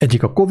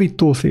 Egyik a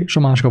Covid-tól fél, és a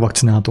másik a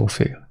vakcinától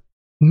fél.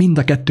 Mind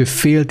a kettő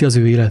félti az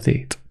ő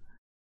életét,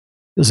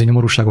 az ő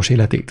nyomorúságos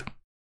életét.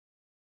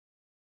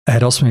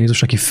 Erre azt mondja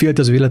Jézus, aki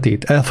félti az ő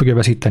életét, el fogja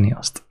veszíteni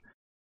azt.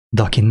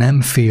 De aki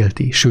nem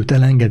félti, sőt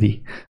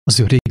elengedi az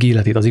ő régi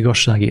életét, az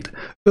igazságét,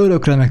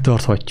 örökre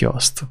megtarthatja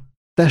azt.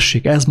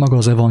 Tessék, ez maga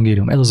az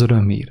evangélium, ez az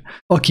örömhír.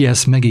 Aki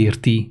ezt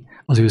megérti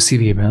az ő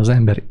szívében, az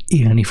ember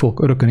élni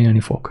fog, örökön élni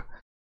fog.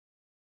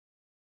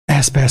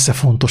 Ez persze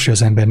fontos, hogy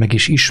az ember meg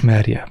is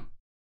ismerje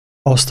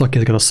azt, aki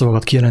ezeket a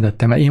szavakat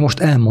kijelentette, mert én most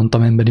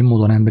elmondtam emberi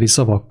módon, emberi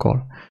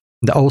szavakkal,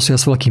 de ahhoz, hogy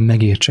ezt valaki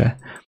megértse,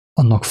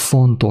 annak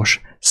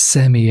fontos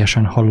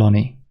személyesen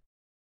hallani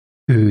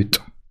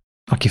őt,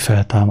 aki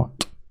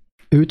feltámadt.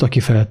 Őt, aki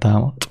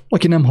feltámadt.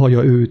 Aki nem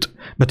hallja őt,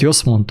 mert ő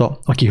azt mondta,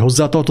 aki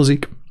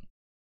hozzátartozik,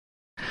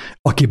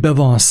 aki be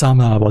van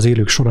számlálva az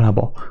élők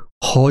sorába,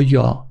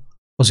 hallja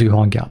az ő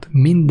hangját.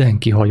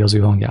 Mindenki hallja az ő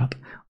hangját,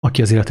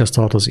 aki az élethez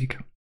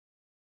tartozik.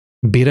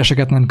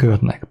 Béreseket nem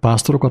követnek,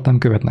 pásztorokat nem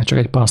követnek, csak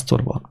egy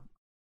pásztor van.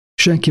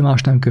 Senki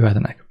más nem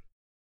követnek.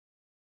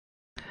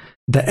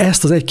 De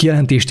ezt az egy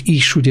kijelentést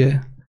is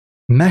ugye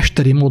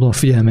mesteri módon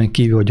figyelmen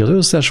kívül, hogy az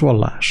összes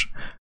vallás,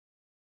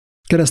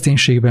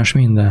 kereszténységben és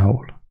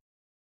mindenhol.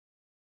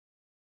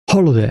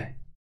 Hallod-e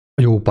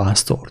a jó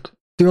pásztort?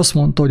 Ő azt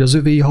mondta, hogy az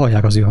övéi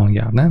hallják az ő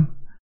hangját, nem?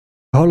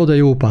 Hallod-e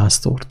jó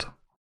pásztort?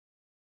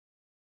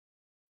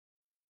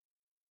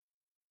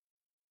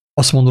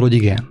 Azt mondod, hogy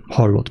igen,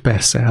 hallod,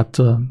 persze, hát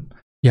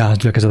jár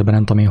gyülekezetben,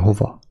 nem tudom én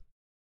hova.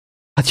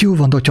 Hát jó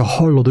van, de hogyha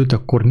hallod őt,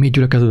 akkor miért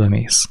gyülekezetbe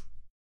mész?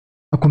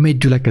 Akkor miért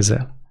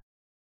gyülekezel?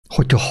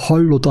 Hogyha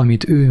hallod,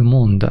 amit ő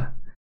mond,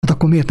 hát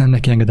akkor miért nem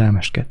neki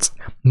engedelmeskedsz?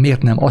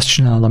 Miért nem azt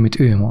csinálod, amit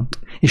ő mond?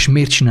 És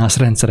miért csinálsz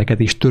rendszereket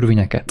és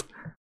törvényeket?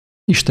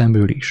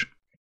 Istenből is.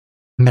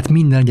 Mert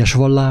minden egyes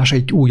vallás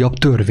egy újabb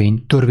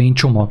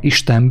törvénycsomag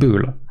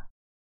Istenből.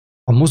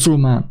 A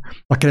muzulmán,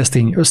 a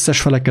keresztény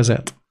összes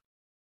felekezet,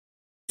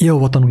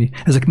 Jehova tanúi,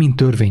 ezek mind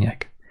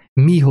törvények.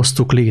 Mi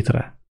hoztuk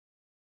létre?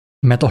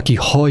 Mert aki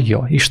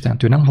hallja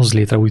Istent, ő nem hoz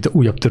létre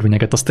újabb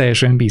törvényeket, az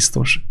teljesen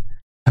biztos.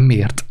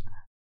 Miért?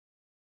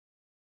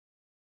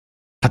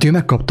 Hát ő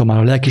megkapta már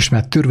a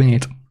lelkiismeret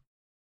törvényét,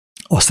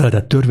 a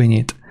szeretet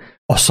törvényét,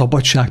 a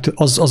szabadság,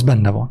 az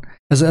benne van.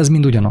 Ez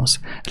mind ugyanaz.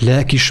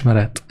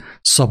 Lelkiismeret,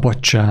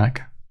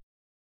 szabadság,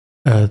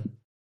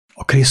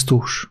 a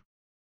Krisztus,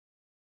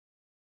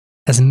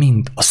 ez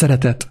mind, a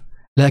szeretet,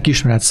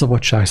 lelkiismeret,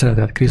 szabadság,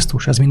 szeretet,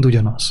 Krisztus, ez mind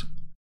ugyanaz.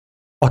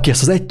 Aki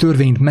ezt az egy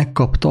törvényt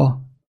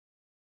megkapta,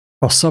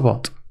 az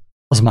szabad.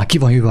 az már ki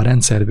van jöve a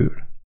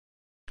rendszerből.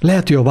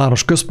 Lehet, hogy a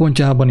város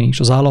központjában is,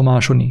 az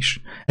állomáson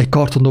is, egy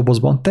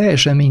kartondobozban,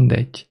 teljesen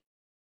mindegy.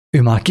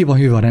 Ő már ki van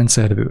jöve a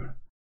rendszerből.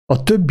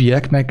 A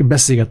többiek meg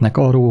beszélgetnek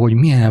arról, hogy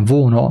milyen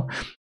volna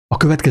a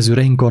következő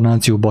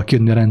reinkarnációba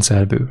kijönni a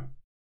rendszerből.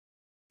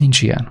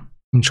 Nincs ilyen,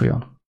 nincs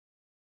olyan.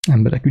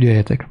 Emberek,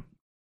 ügyeljetek.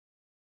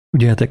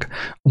 Ügyeljetek,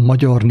 a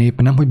magyar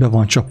nép nem, hogy be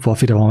van csapva,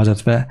 félre van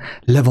vezetve,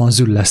 le van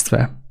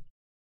züllesztve.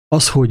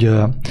 Az,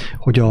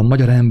 hogy a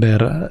magyar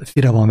ember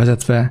félre van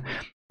vezetve,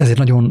 ez egy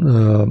nagyon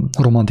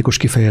romantikus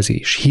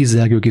kifejezés,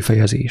 hízelgő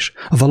kifejezés.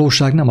 A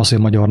valóság nem az, hogy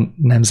a magyar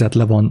nemzet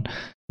le van,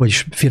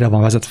 vagyis félre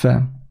van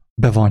vezetve,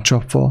 be van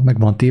csapva, meg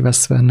van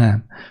tévesztve,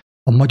 nem.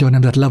 A magyar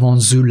nemzet le van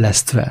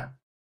züllesztve.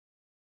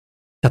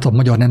 Tehát a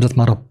magyar nemzet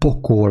már a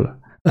pokol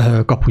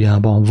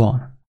kapujában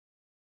van.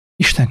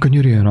 Isten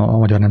könyörüljön a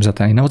magyar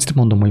nemzeten. Én nem azt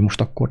mondom, hogy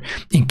most akkor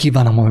én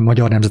kívánom, hogy a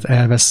magyar nemzet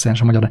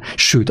elvesszen,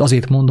 és sőt,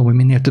 azért mondom, hogy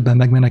minél többen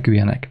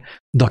megmeneküljenek.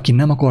 De aki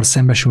nem akar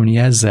szembesülni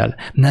ezzel,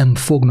 nem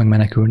fog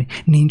megmenekülni.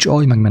 Nincs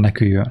aj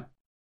megmeneküljön.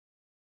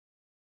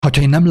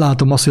 Ha én nem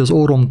látom azt, hogy az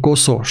orrom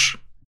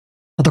koszos,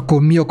 hát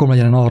akkor mi okom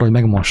legyen arra, hogy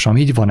megmossam?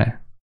 Így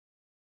van-e?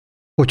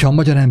 Hogyha a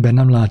magyar ember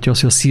nem látja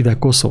azt, hogy a szíve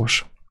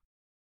koszos,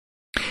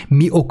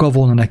 mi oka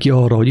volna neki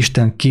arra, hogy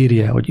Isten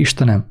kérje, hogy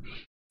Istenem,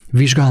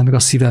 vizsgálj meg a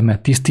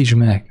szívemet, tisztítsd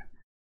meg.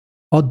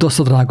 Add azt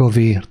a drága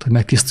vért, hogy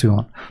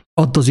megtisztuljon.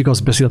 Add az igaz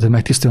beszédet, hogy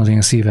megtisztuljon az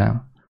én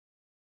szívem.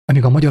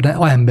 Amíg a magyar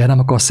ember nem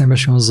akar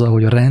szembesülni azzal,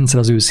 hogy a rendszer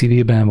az ő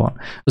szívében van,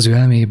 az ő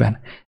elmében,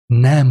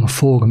 nem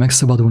fog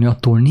megszabadulni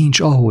attól, nincs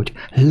ahogy.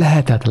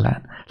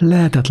 Lehetetlen.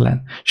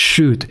 Lehetetlen.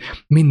 Sőt,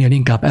 minél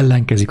inkább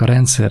ellenkezik a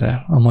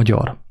rendszerrel a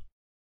magyar,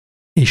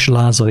 és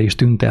lázad és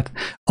tüntet,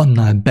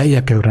 annál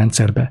beljebb kerül a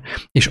rendszerbe,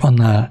 és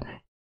annál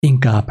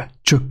inkább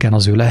csökken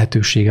az ő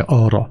lehetősége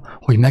arra,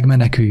 hogy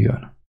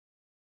megmeneküljön.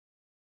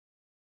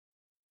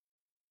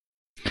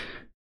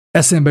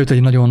 Eszembe jut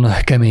egy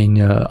nagyon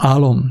kemény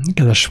álom,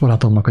 kedves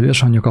barátomnak az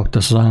édesanyja kapta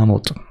ezt az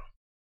álmot,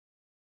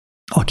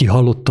 aki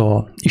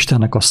hallotta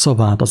Istennek a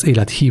szavát, az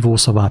élet hívó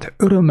szavát,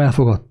 örömmel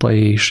fogadta,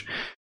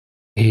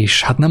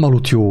 és hát nem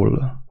aludt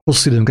jól.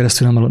 Hosszú időn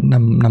keresztül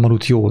nem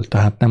aludt jól,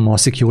 tehát nem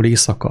alszik jól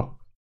éjszaka.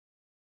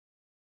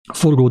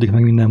 Forgódik,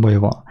 meg minden baj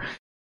van.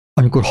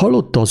 Amikor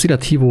hallotta az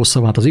élet hívó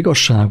szavát, az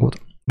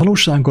igazságot,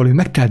 valósággal ő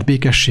megtelt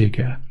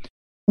békességgel.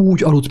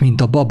 Úgy aludt,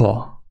 mint a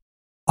baba.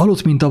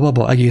 Aludt, mint a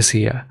baba egész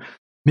éjjel.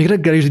 Még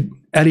reggel is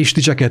el is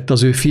dicsekedt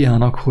az ő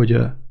fiának, hogy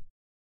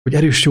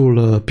erős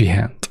jól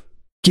pihent.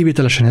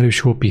 Kivételesen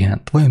erős jól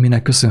pihent. Vajon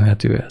minek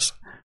köszönhető ez?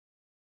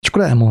 És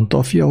akkor elmondta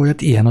a fia, hogy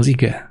hát ilyen az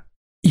ige.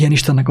 Ilyen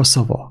Istennek a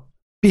szava.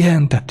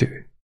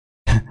 Pihentető.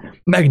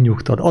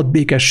 Megnyugtad, ad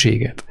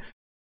békességet.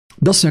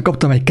 De azt mondja,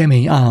 kaptam egy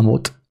kemény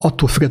álmot,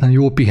 attól függetlenül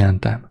jól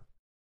pihentem.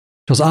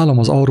 És az álom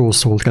az arról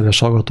szólt, kedves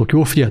hallgatók,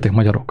 jól figyeltek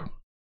magyarok.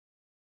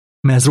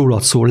 Mert ez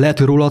rólad szól. Lehet,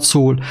 hogy rólad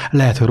szól,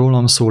 lehet, hogy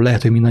rólam szól,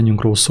 lehet, hogy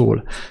mindannyiunkról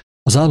szól.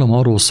 Az álom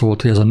arról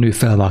szólt, hogy ez a nő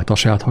felvágta a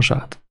saját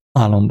hasát.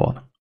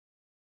 Álomban.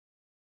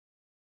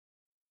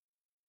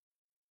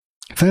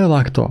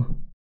 Felvágta a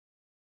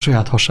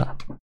saját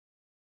hasát.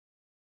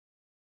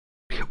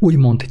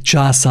 Úgymond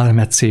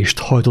császármetszést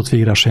hajtott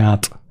végre a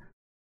saját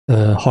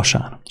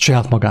hasán,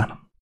 saját magán.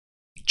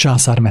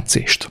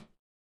 Császármetszést.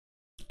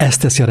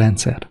 Ezt teszi a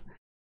rendszer.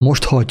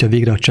 Most hajtja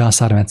végre a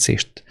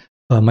császármetszést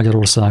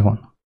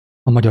Magyarországon,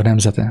 a magyar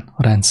nemzeten,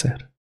 a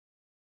rendszer.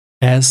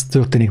 Ez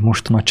történik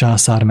mostan, a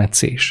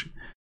császármetszés.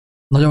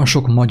 Nagyon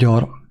sok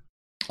magyar,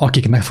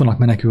 akik meg fognak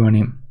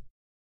menekülni,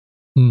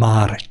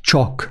 már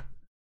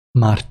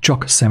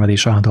csak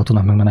szenvedés által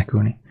tudnak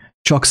megmenekülni.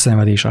 Csak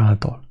szenvedés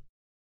által.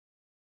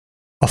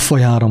 A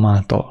fajáram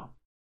által.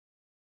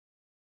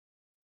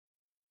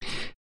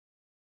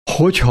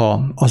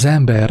 Hogyha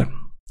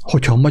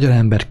a magyar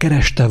ember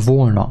kereste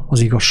volna az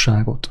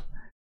igazságot,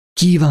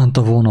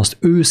 kívánta volna azt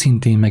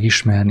őszintén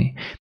megismerni,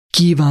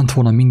 kívánt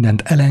volna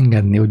mindent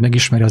elengedni, hogy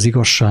megismerje az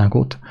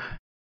igazságot,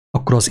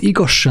 akkor az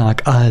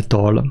igazság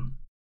által,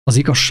 az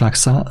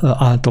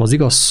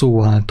igaz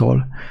szó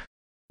által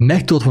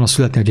meg tudott volna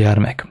születni a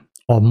gyermek.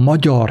 A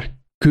magyar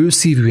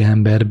kőszívű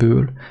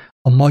emberből,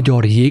 a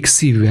magyar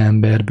jégszívű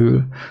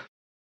emberből,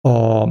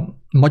 a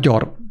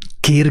magyar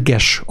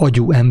kérges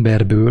agyú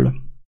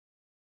emberből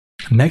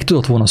meg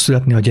tudott volna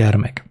születni a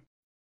gyermek.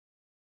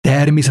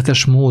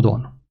 Természetes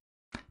módon.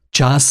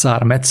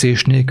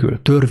 Császármetszés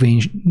nélkül,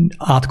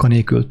 átka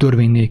nélkül,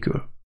 törvény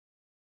nélkül.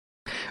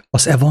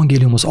 Az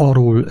evangélium az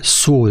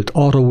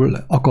arról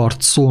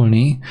akart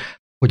szólni,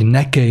 hogy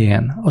ne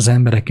kelljen az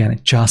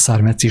embereken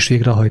császármetszést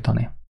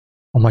végrehajtani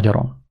a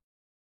magyaron.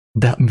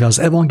 De mivel az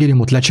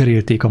evangéliumot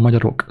lecserélték a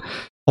magyarok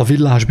a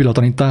villás Béla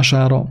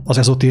tanítására, az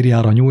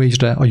ezotériára, a New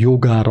Age-re, a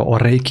jogára, a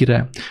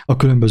reikire, a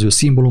különböző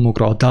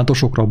szimbólumokra, a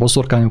tátosokra, a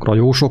boszorkányokra, a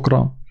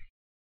jósokra,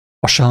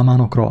 a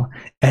sámánokra,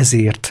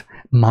 ezért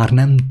már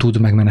nem tud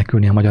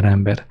megmenekülni a magyar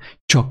ember,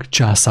 csak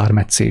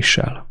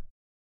császármetszéssel.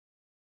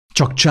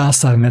 Csak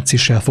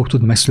császármetszéssel fog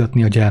tudni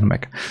megszületni a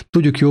gyermek.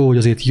 Tudjuk jó, hogy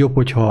azért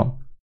jobb,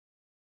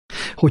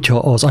 hogyha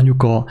az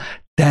anyuka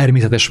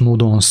természetes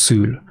módon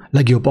szül.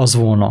 Legjobb az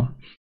volna,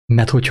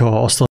 Mert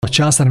hogyha azt a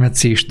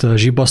császármetszést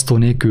zsibbasztó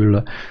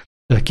nélkül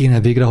kéne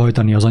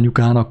végrehajtani az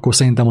anyukán, akkor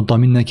szerintem ott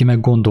mindenki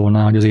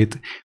meggondolná, hogy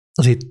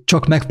azért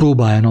csak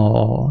megpróbáljon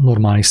a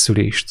normális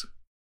szülést.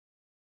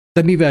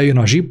 De mivel jön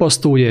a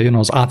zsibbasztó, ugye jön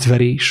az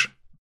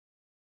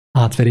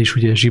átverés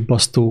ugye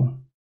zsibbasztó,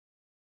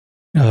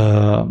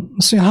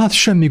 azt mondja, hát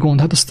semmi gond,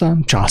 hát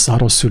aztán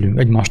császárral szülünk,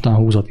 egymástán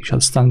húzat is, hát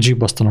aztán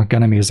zsibbasztónak kell,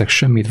 nem érzek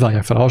semmit,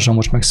 várják fel, az sem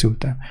most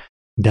megszültem.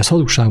 De ez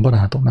hazugság,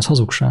 barátom, ez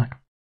hazugság.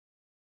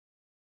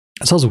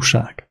 Ez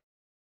hazugság.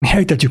 Mi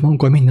helytetjük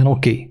magunkkal, minden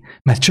oké,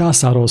 mert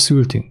császárral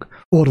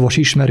szültünk, orvos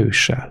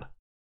ismerőssel.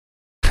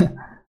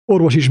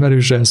 Orvos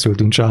ismerőssel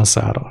szültünk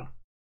császárral.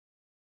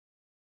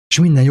 És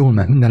minden jól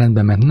ment, minden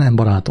rendben ment, nem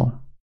barátom.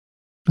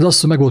 Az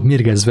asszony meg volt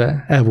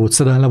mérgezve, el volt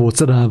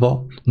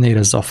szedálva, ne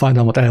érezze a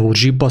fájdalmat, el volt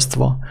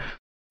zsibbasztva,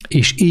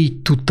 és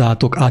így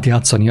tudtátok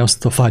átjátszani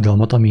azt a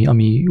fájdalmat,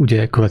 ami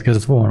ugye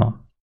következett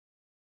volna.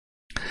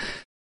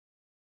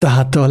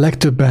 Tehát a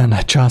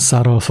legtöbben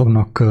császárral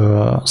fognak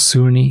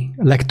szülni,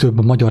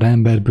 legtöbb magyar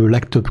emberből,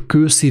 legtöbb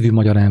kőszívű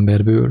magyar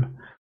emberből,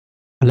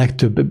 a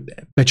legtöbb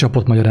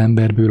becsapott magyar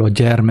emberből a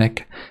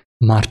gyermek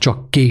már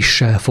csak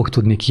késsel fog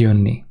tudni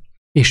kijönni.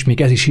 És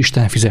még ez is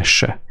Isten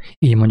fizesse.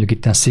 Így mondjuk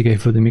itt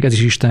Székelyföldön, még ez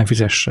is Isten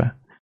fizesse.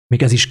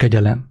 Még ez is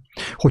kegyelem.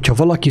 Hogyha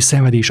valaki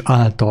szenvedés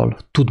által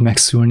tud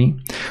megszülni,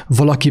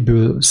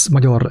 valakiből,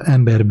 magyar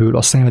emberből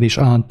a szenvedés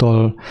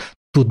által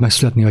tud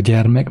megszületni a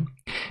gyermek,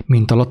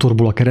 mint a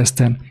latorból a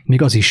kereszten,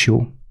 még az is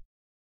jó.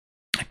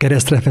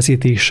 Keresztre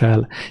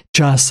feszítéssel,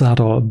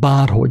 császárral,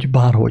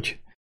 bárhogy,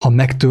 ha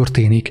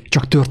megtörténik,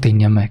 csak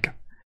történjen meg.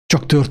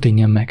 Csak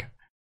történjen meg.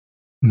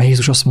 Mert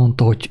Jézus azt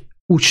mondta, hogy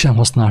úgysem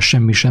használ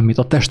semmit,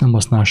 a test nem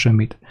használ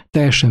semmit,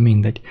 teljesen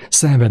mindegy.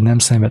 Szenved, nem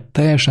szenved,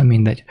 teljesen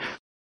mindegy.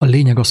 A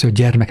lényeg az, hogy a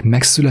gyermek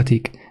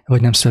megszületik,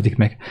 vagy nem születik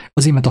meg.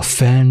 Azért, mert a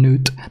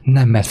felnőtt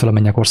nem mehet fel a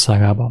mennyek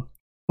országába.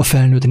 A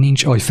felnőtt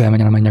nincs, ahogy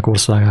felmenjen a mennyek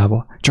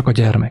országába, csak a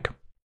gyermek.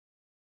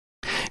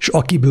 És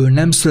akiből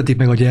nem születik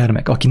meg a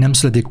gyermek, aki nem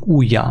születik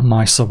újjá,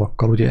 más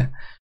szavakkal, ugye,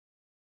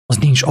 az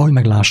nincs, ahogy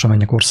meglássa a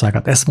mennyek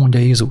országát. Ezt mondja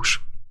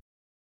Jézus.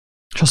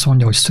 És azt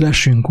mondja, hogy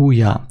szülessünk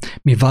újjá,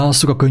 mi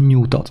válasszuk a könnyű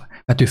utat,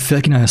 mert ő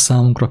felkínálja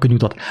számunkra a könnyű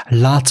utat.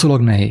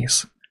 Látszólag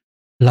nehéz.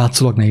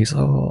 Látszólag nehéz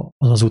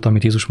az út,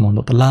 amit Jézus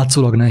mondott.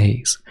 Látszólag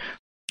nehéz.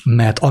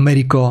 Mert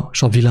Amerika,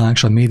 és a világ,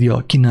 és a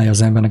média kínálja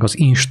az embernek az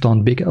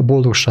instant a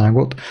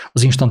boldogságot,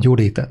 az instant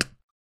jólétet.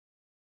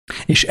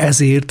 És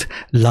ezért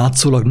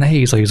látszólag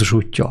nehéz a Jézus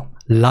útja.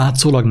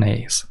 Látszólag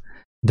nehéz.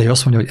 De ő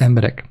azt mondja, hogy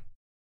emberek,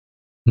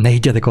 ne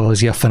higgyetek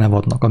az ilyen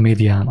fenevadnak, a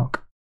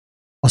médiának.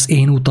 Az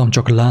én utam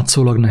csak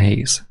látszólag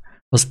nehéz.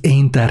 Az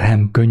én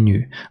terhem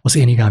könnyű, az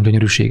én igám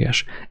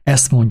gyönyörűséges.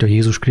 Ezt mondja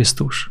Jézus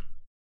Krisztus.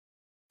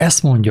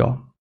 Ezt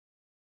mondja.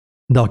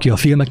 De aki a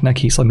filmeknek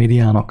hisz, a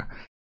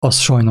médiának, az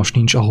sajnos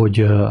nincs, ahogy...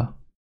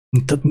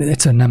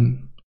 egyszerűen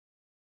nem...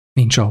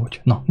 Nincs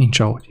ahogy. Na, nincs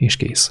ahogy, és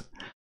kész.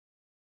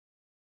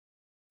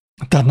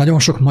 Tehát nagyon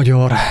sok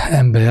magyar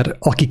ember,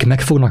 akik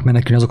meg fognak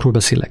menekülni, azokról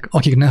beszélek.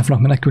 Akik nem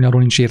fognak menekülni, arról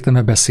nincs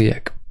értelme,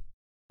 beszéljek.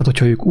 Tehát,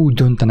 hogyha ők úgy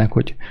döntenek,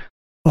 hogy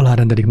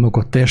alárendelik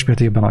magukat teljes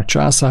mértékben a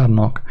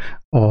császárnak,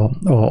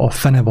 a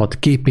fenevad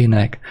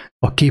képének,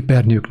 a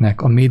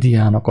képernyőknek, a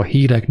médiának, a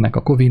híreknek,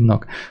 a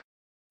Covidnak,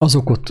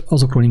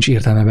 azokról nincs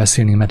értelme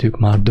beszélni, mert ők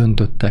már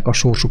döntöttek a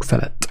sorsuk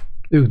felett.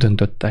 Ők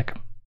döntöttek.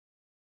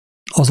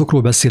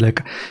 Azokról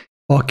beszélek,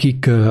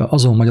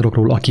 azon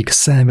magyarokról, akik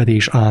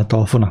szenvedés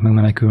által fognak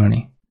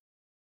megmenekülni.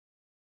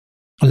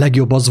 A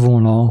legjobb az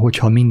volna,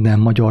 hogyha minden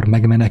magyar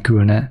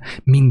megmenekülne,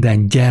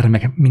 minden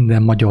gyermek,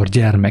 minden magyar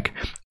gyermek,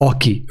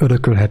 aki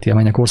örökölheti a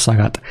mennyek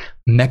országát,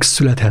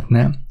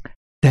 megszülethetne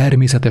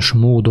természetes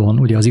módon,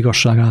 ugye az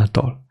igazság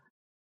által.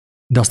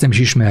 De azt nem is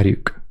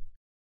ismerjük.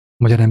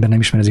 A magyar ember nem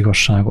ismeri az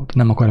igazságot,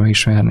 nem akarja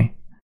megismerni.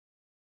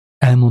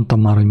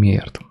 Elmondtam már, hogy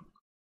miért.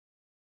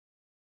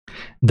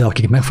 De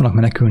akik meg fognak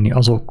menekülni,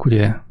 azok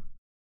ugye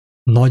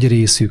nagy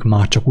részük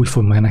már csak úgy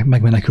fog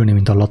megmenekülni,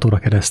 mint a lator a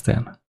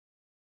kereszten.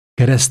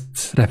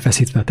 Keresztre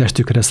feszítve,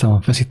 testük keresztre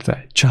van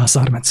feszítve,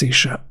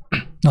 császármetszéssel.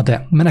 Na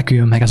de,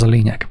 meneküljön meg, ez a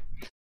lényeg.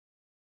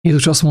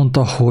 Jézus azt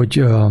mondta, hogy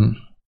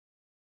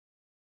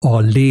a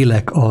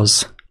lélek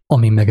az,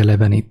 ami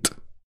megelevenít.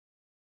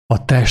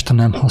 A test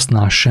nem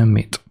használ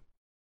semmit.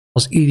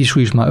 Az így is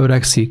úgy is már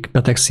öregszik,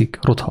 betegszik,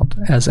 rothat.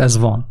 Ez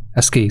van,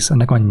 ez kész,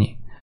 ennek annyi.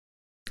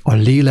 A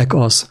lélek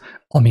az,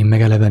 ami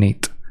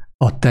megelevenít.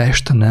 A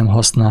test nem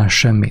használ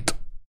semmit.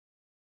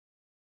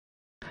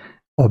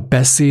 A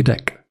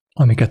beszédek,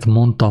 amiket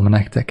mondtam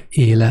nektek,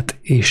 élet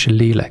és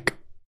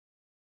lélek.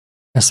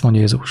 Ezt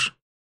mondja Jézus.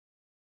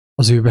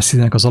 Az ő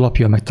beszédének az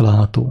alapja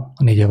megtalálható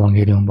a 4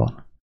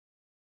 evangéliumban.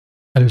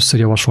 Először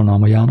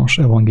javasolnám a János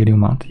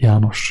evangéliumát,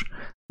 János,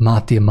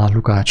 Máté, Márk,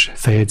 Lukács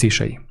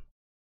feljegyzései.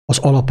 Az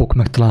alapok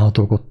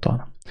megtalálhatók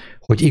ottan.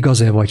 Hogy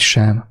igaz-e vagy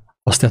sem,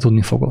 azt te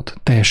tudni fogod.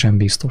 Teljesen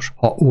biztos.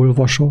 Ha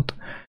olvasod,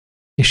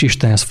 és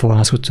Istenhez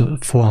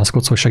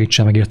fohászkodsz, hogy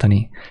segítsen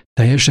megérteni,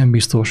 teljesen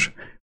biztos,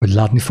 hogy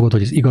látni fogod,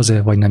 hogy ez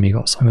igaz-e vagy nem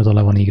igaz, ami oda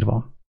le van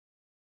írva.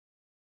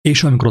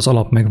 És amikor az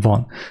alap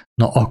megvan,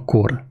 na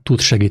akkor tud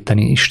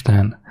segíteni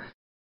Isten,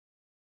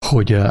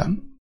 hogy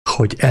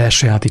hogy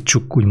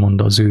elsajátítsuk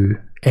úgymond az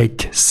ő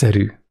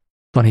egyszerű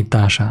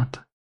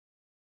tanítását,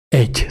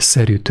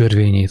 egyszerű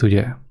törvényét,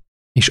 ugye,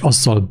 és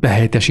azzal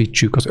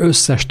behelyettesítsük az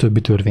összes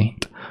többi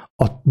törvényt.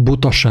 A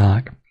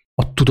butaság,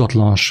 a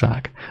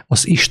tudatlanság,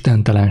 az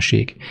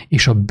istentelenség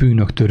és a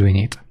bűnök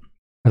törvényét.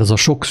 Mert az a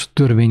sok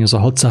törvény, az a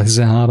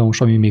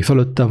 613-os, ami még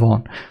fölötte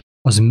van,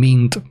 az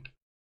mind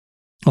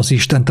az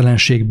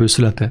istentelenségből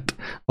született,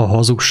 a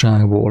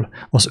hazugságból,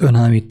 az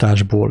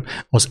önállításból,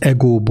 az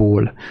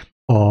egóból,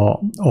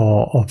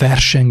 a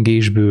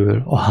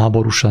versengésből, a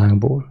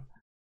háborúságból.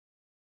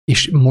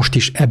 És most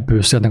is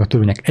ebből születnek a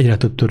törvények. Egyre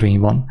több törvény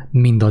van,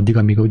 mindaddig,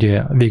 amíg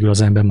ugye végül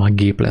az ember már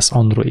gép lesz,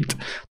 android,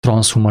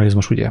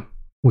 transhumanizmus, ugye,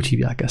 úgy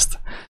hívják ezt.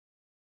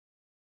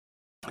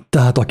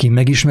 Tehát aki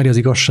megismeri az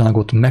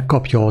igazságot,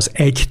 megkapja az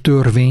egy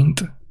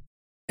törvényt,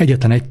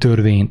 egyetlen egy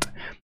törvényt,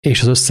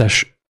 és az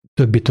összes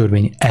többi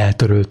törvény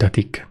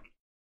eltöröltetik.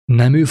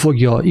 Nem ő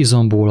fogja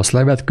izomból azt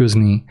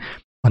levetközni,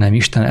 hanem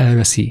Isten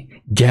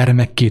elveszi,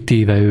 gyermekké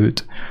téve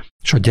őt,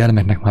 és a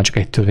gyermeknek már csak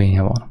egy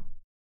törvénye van,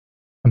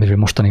 amiről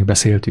mostanig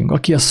beszéltünk.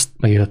 Aki ezt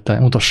megértette,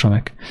 mutassa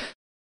meg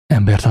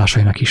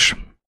embertársainak is.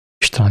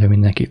 Isten áldja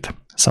mindenkit.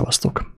 Szevasztok!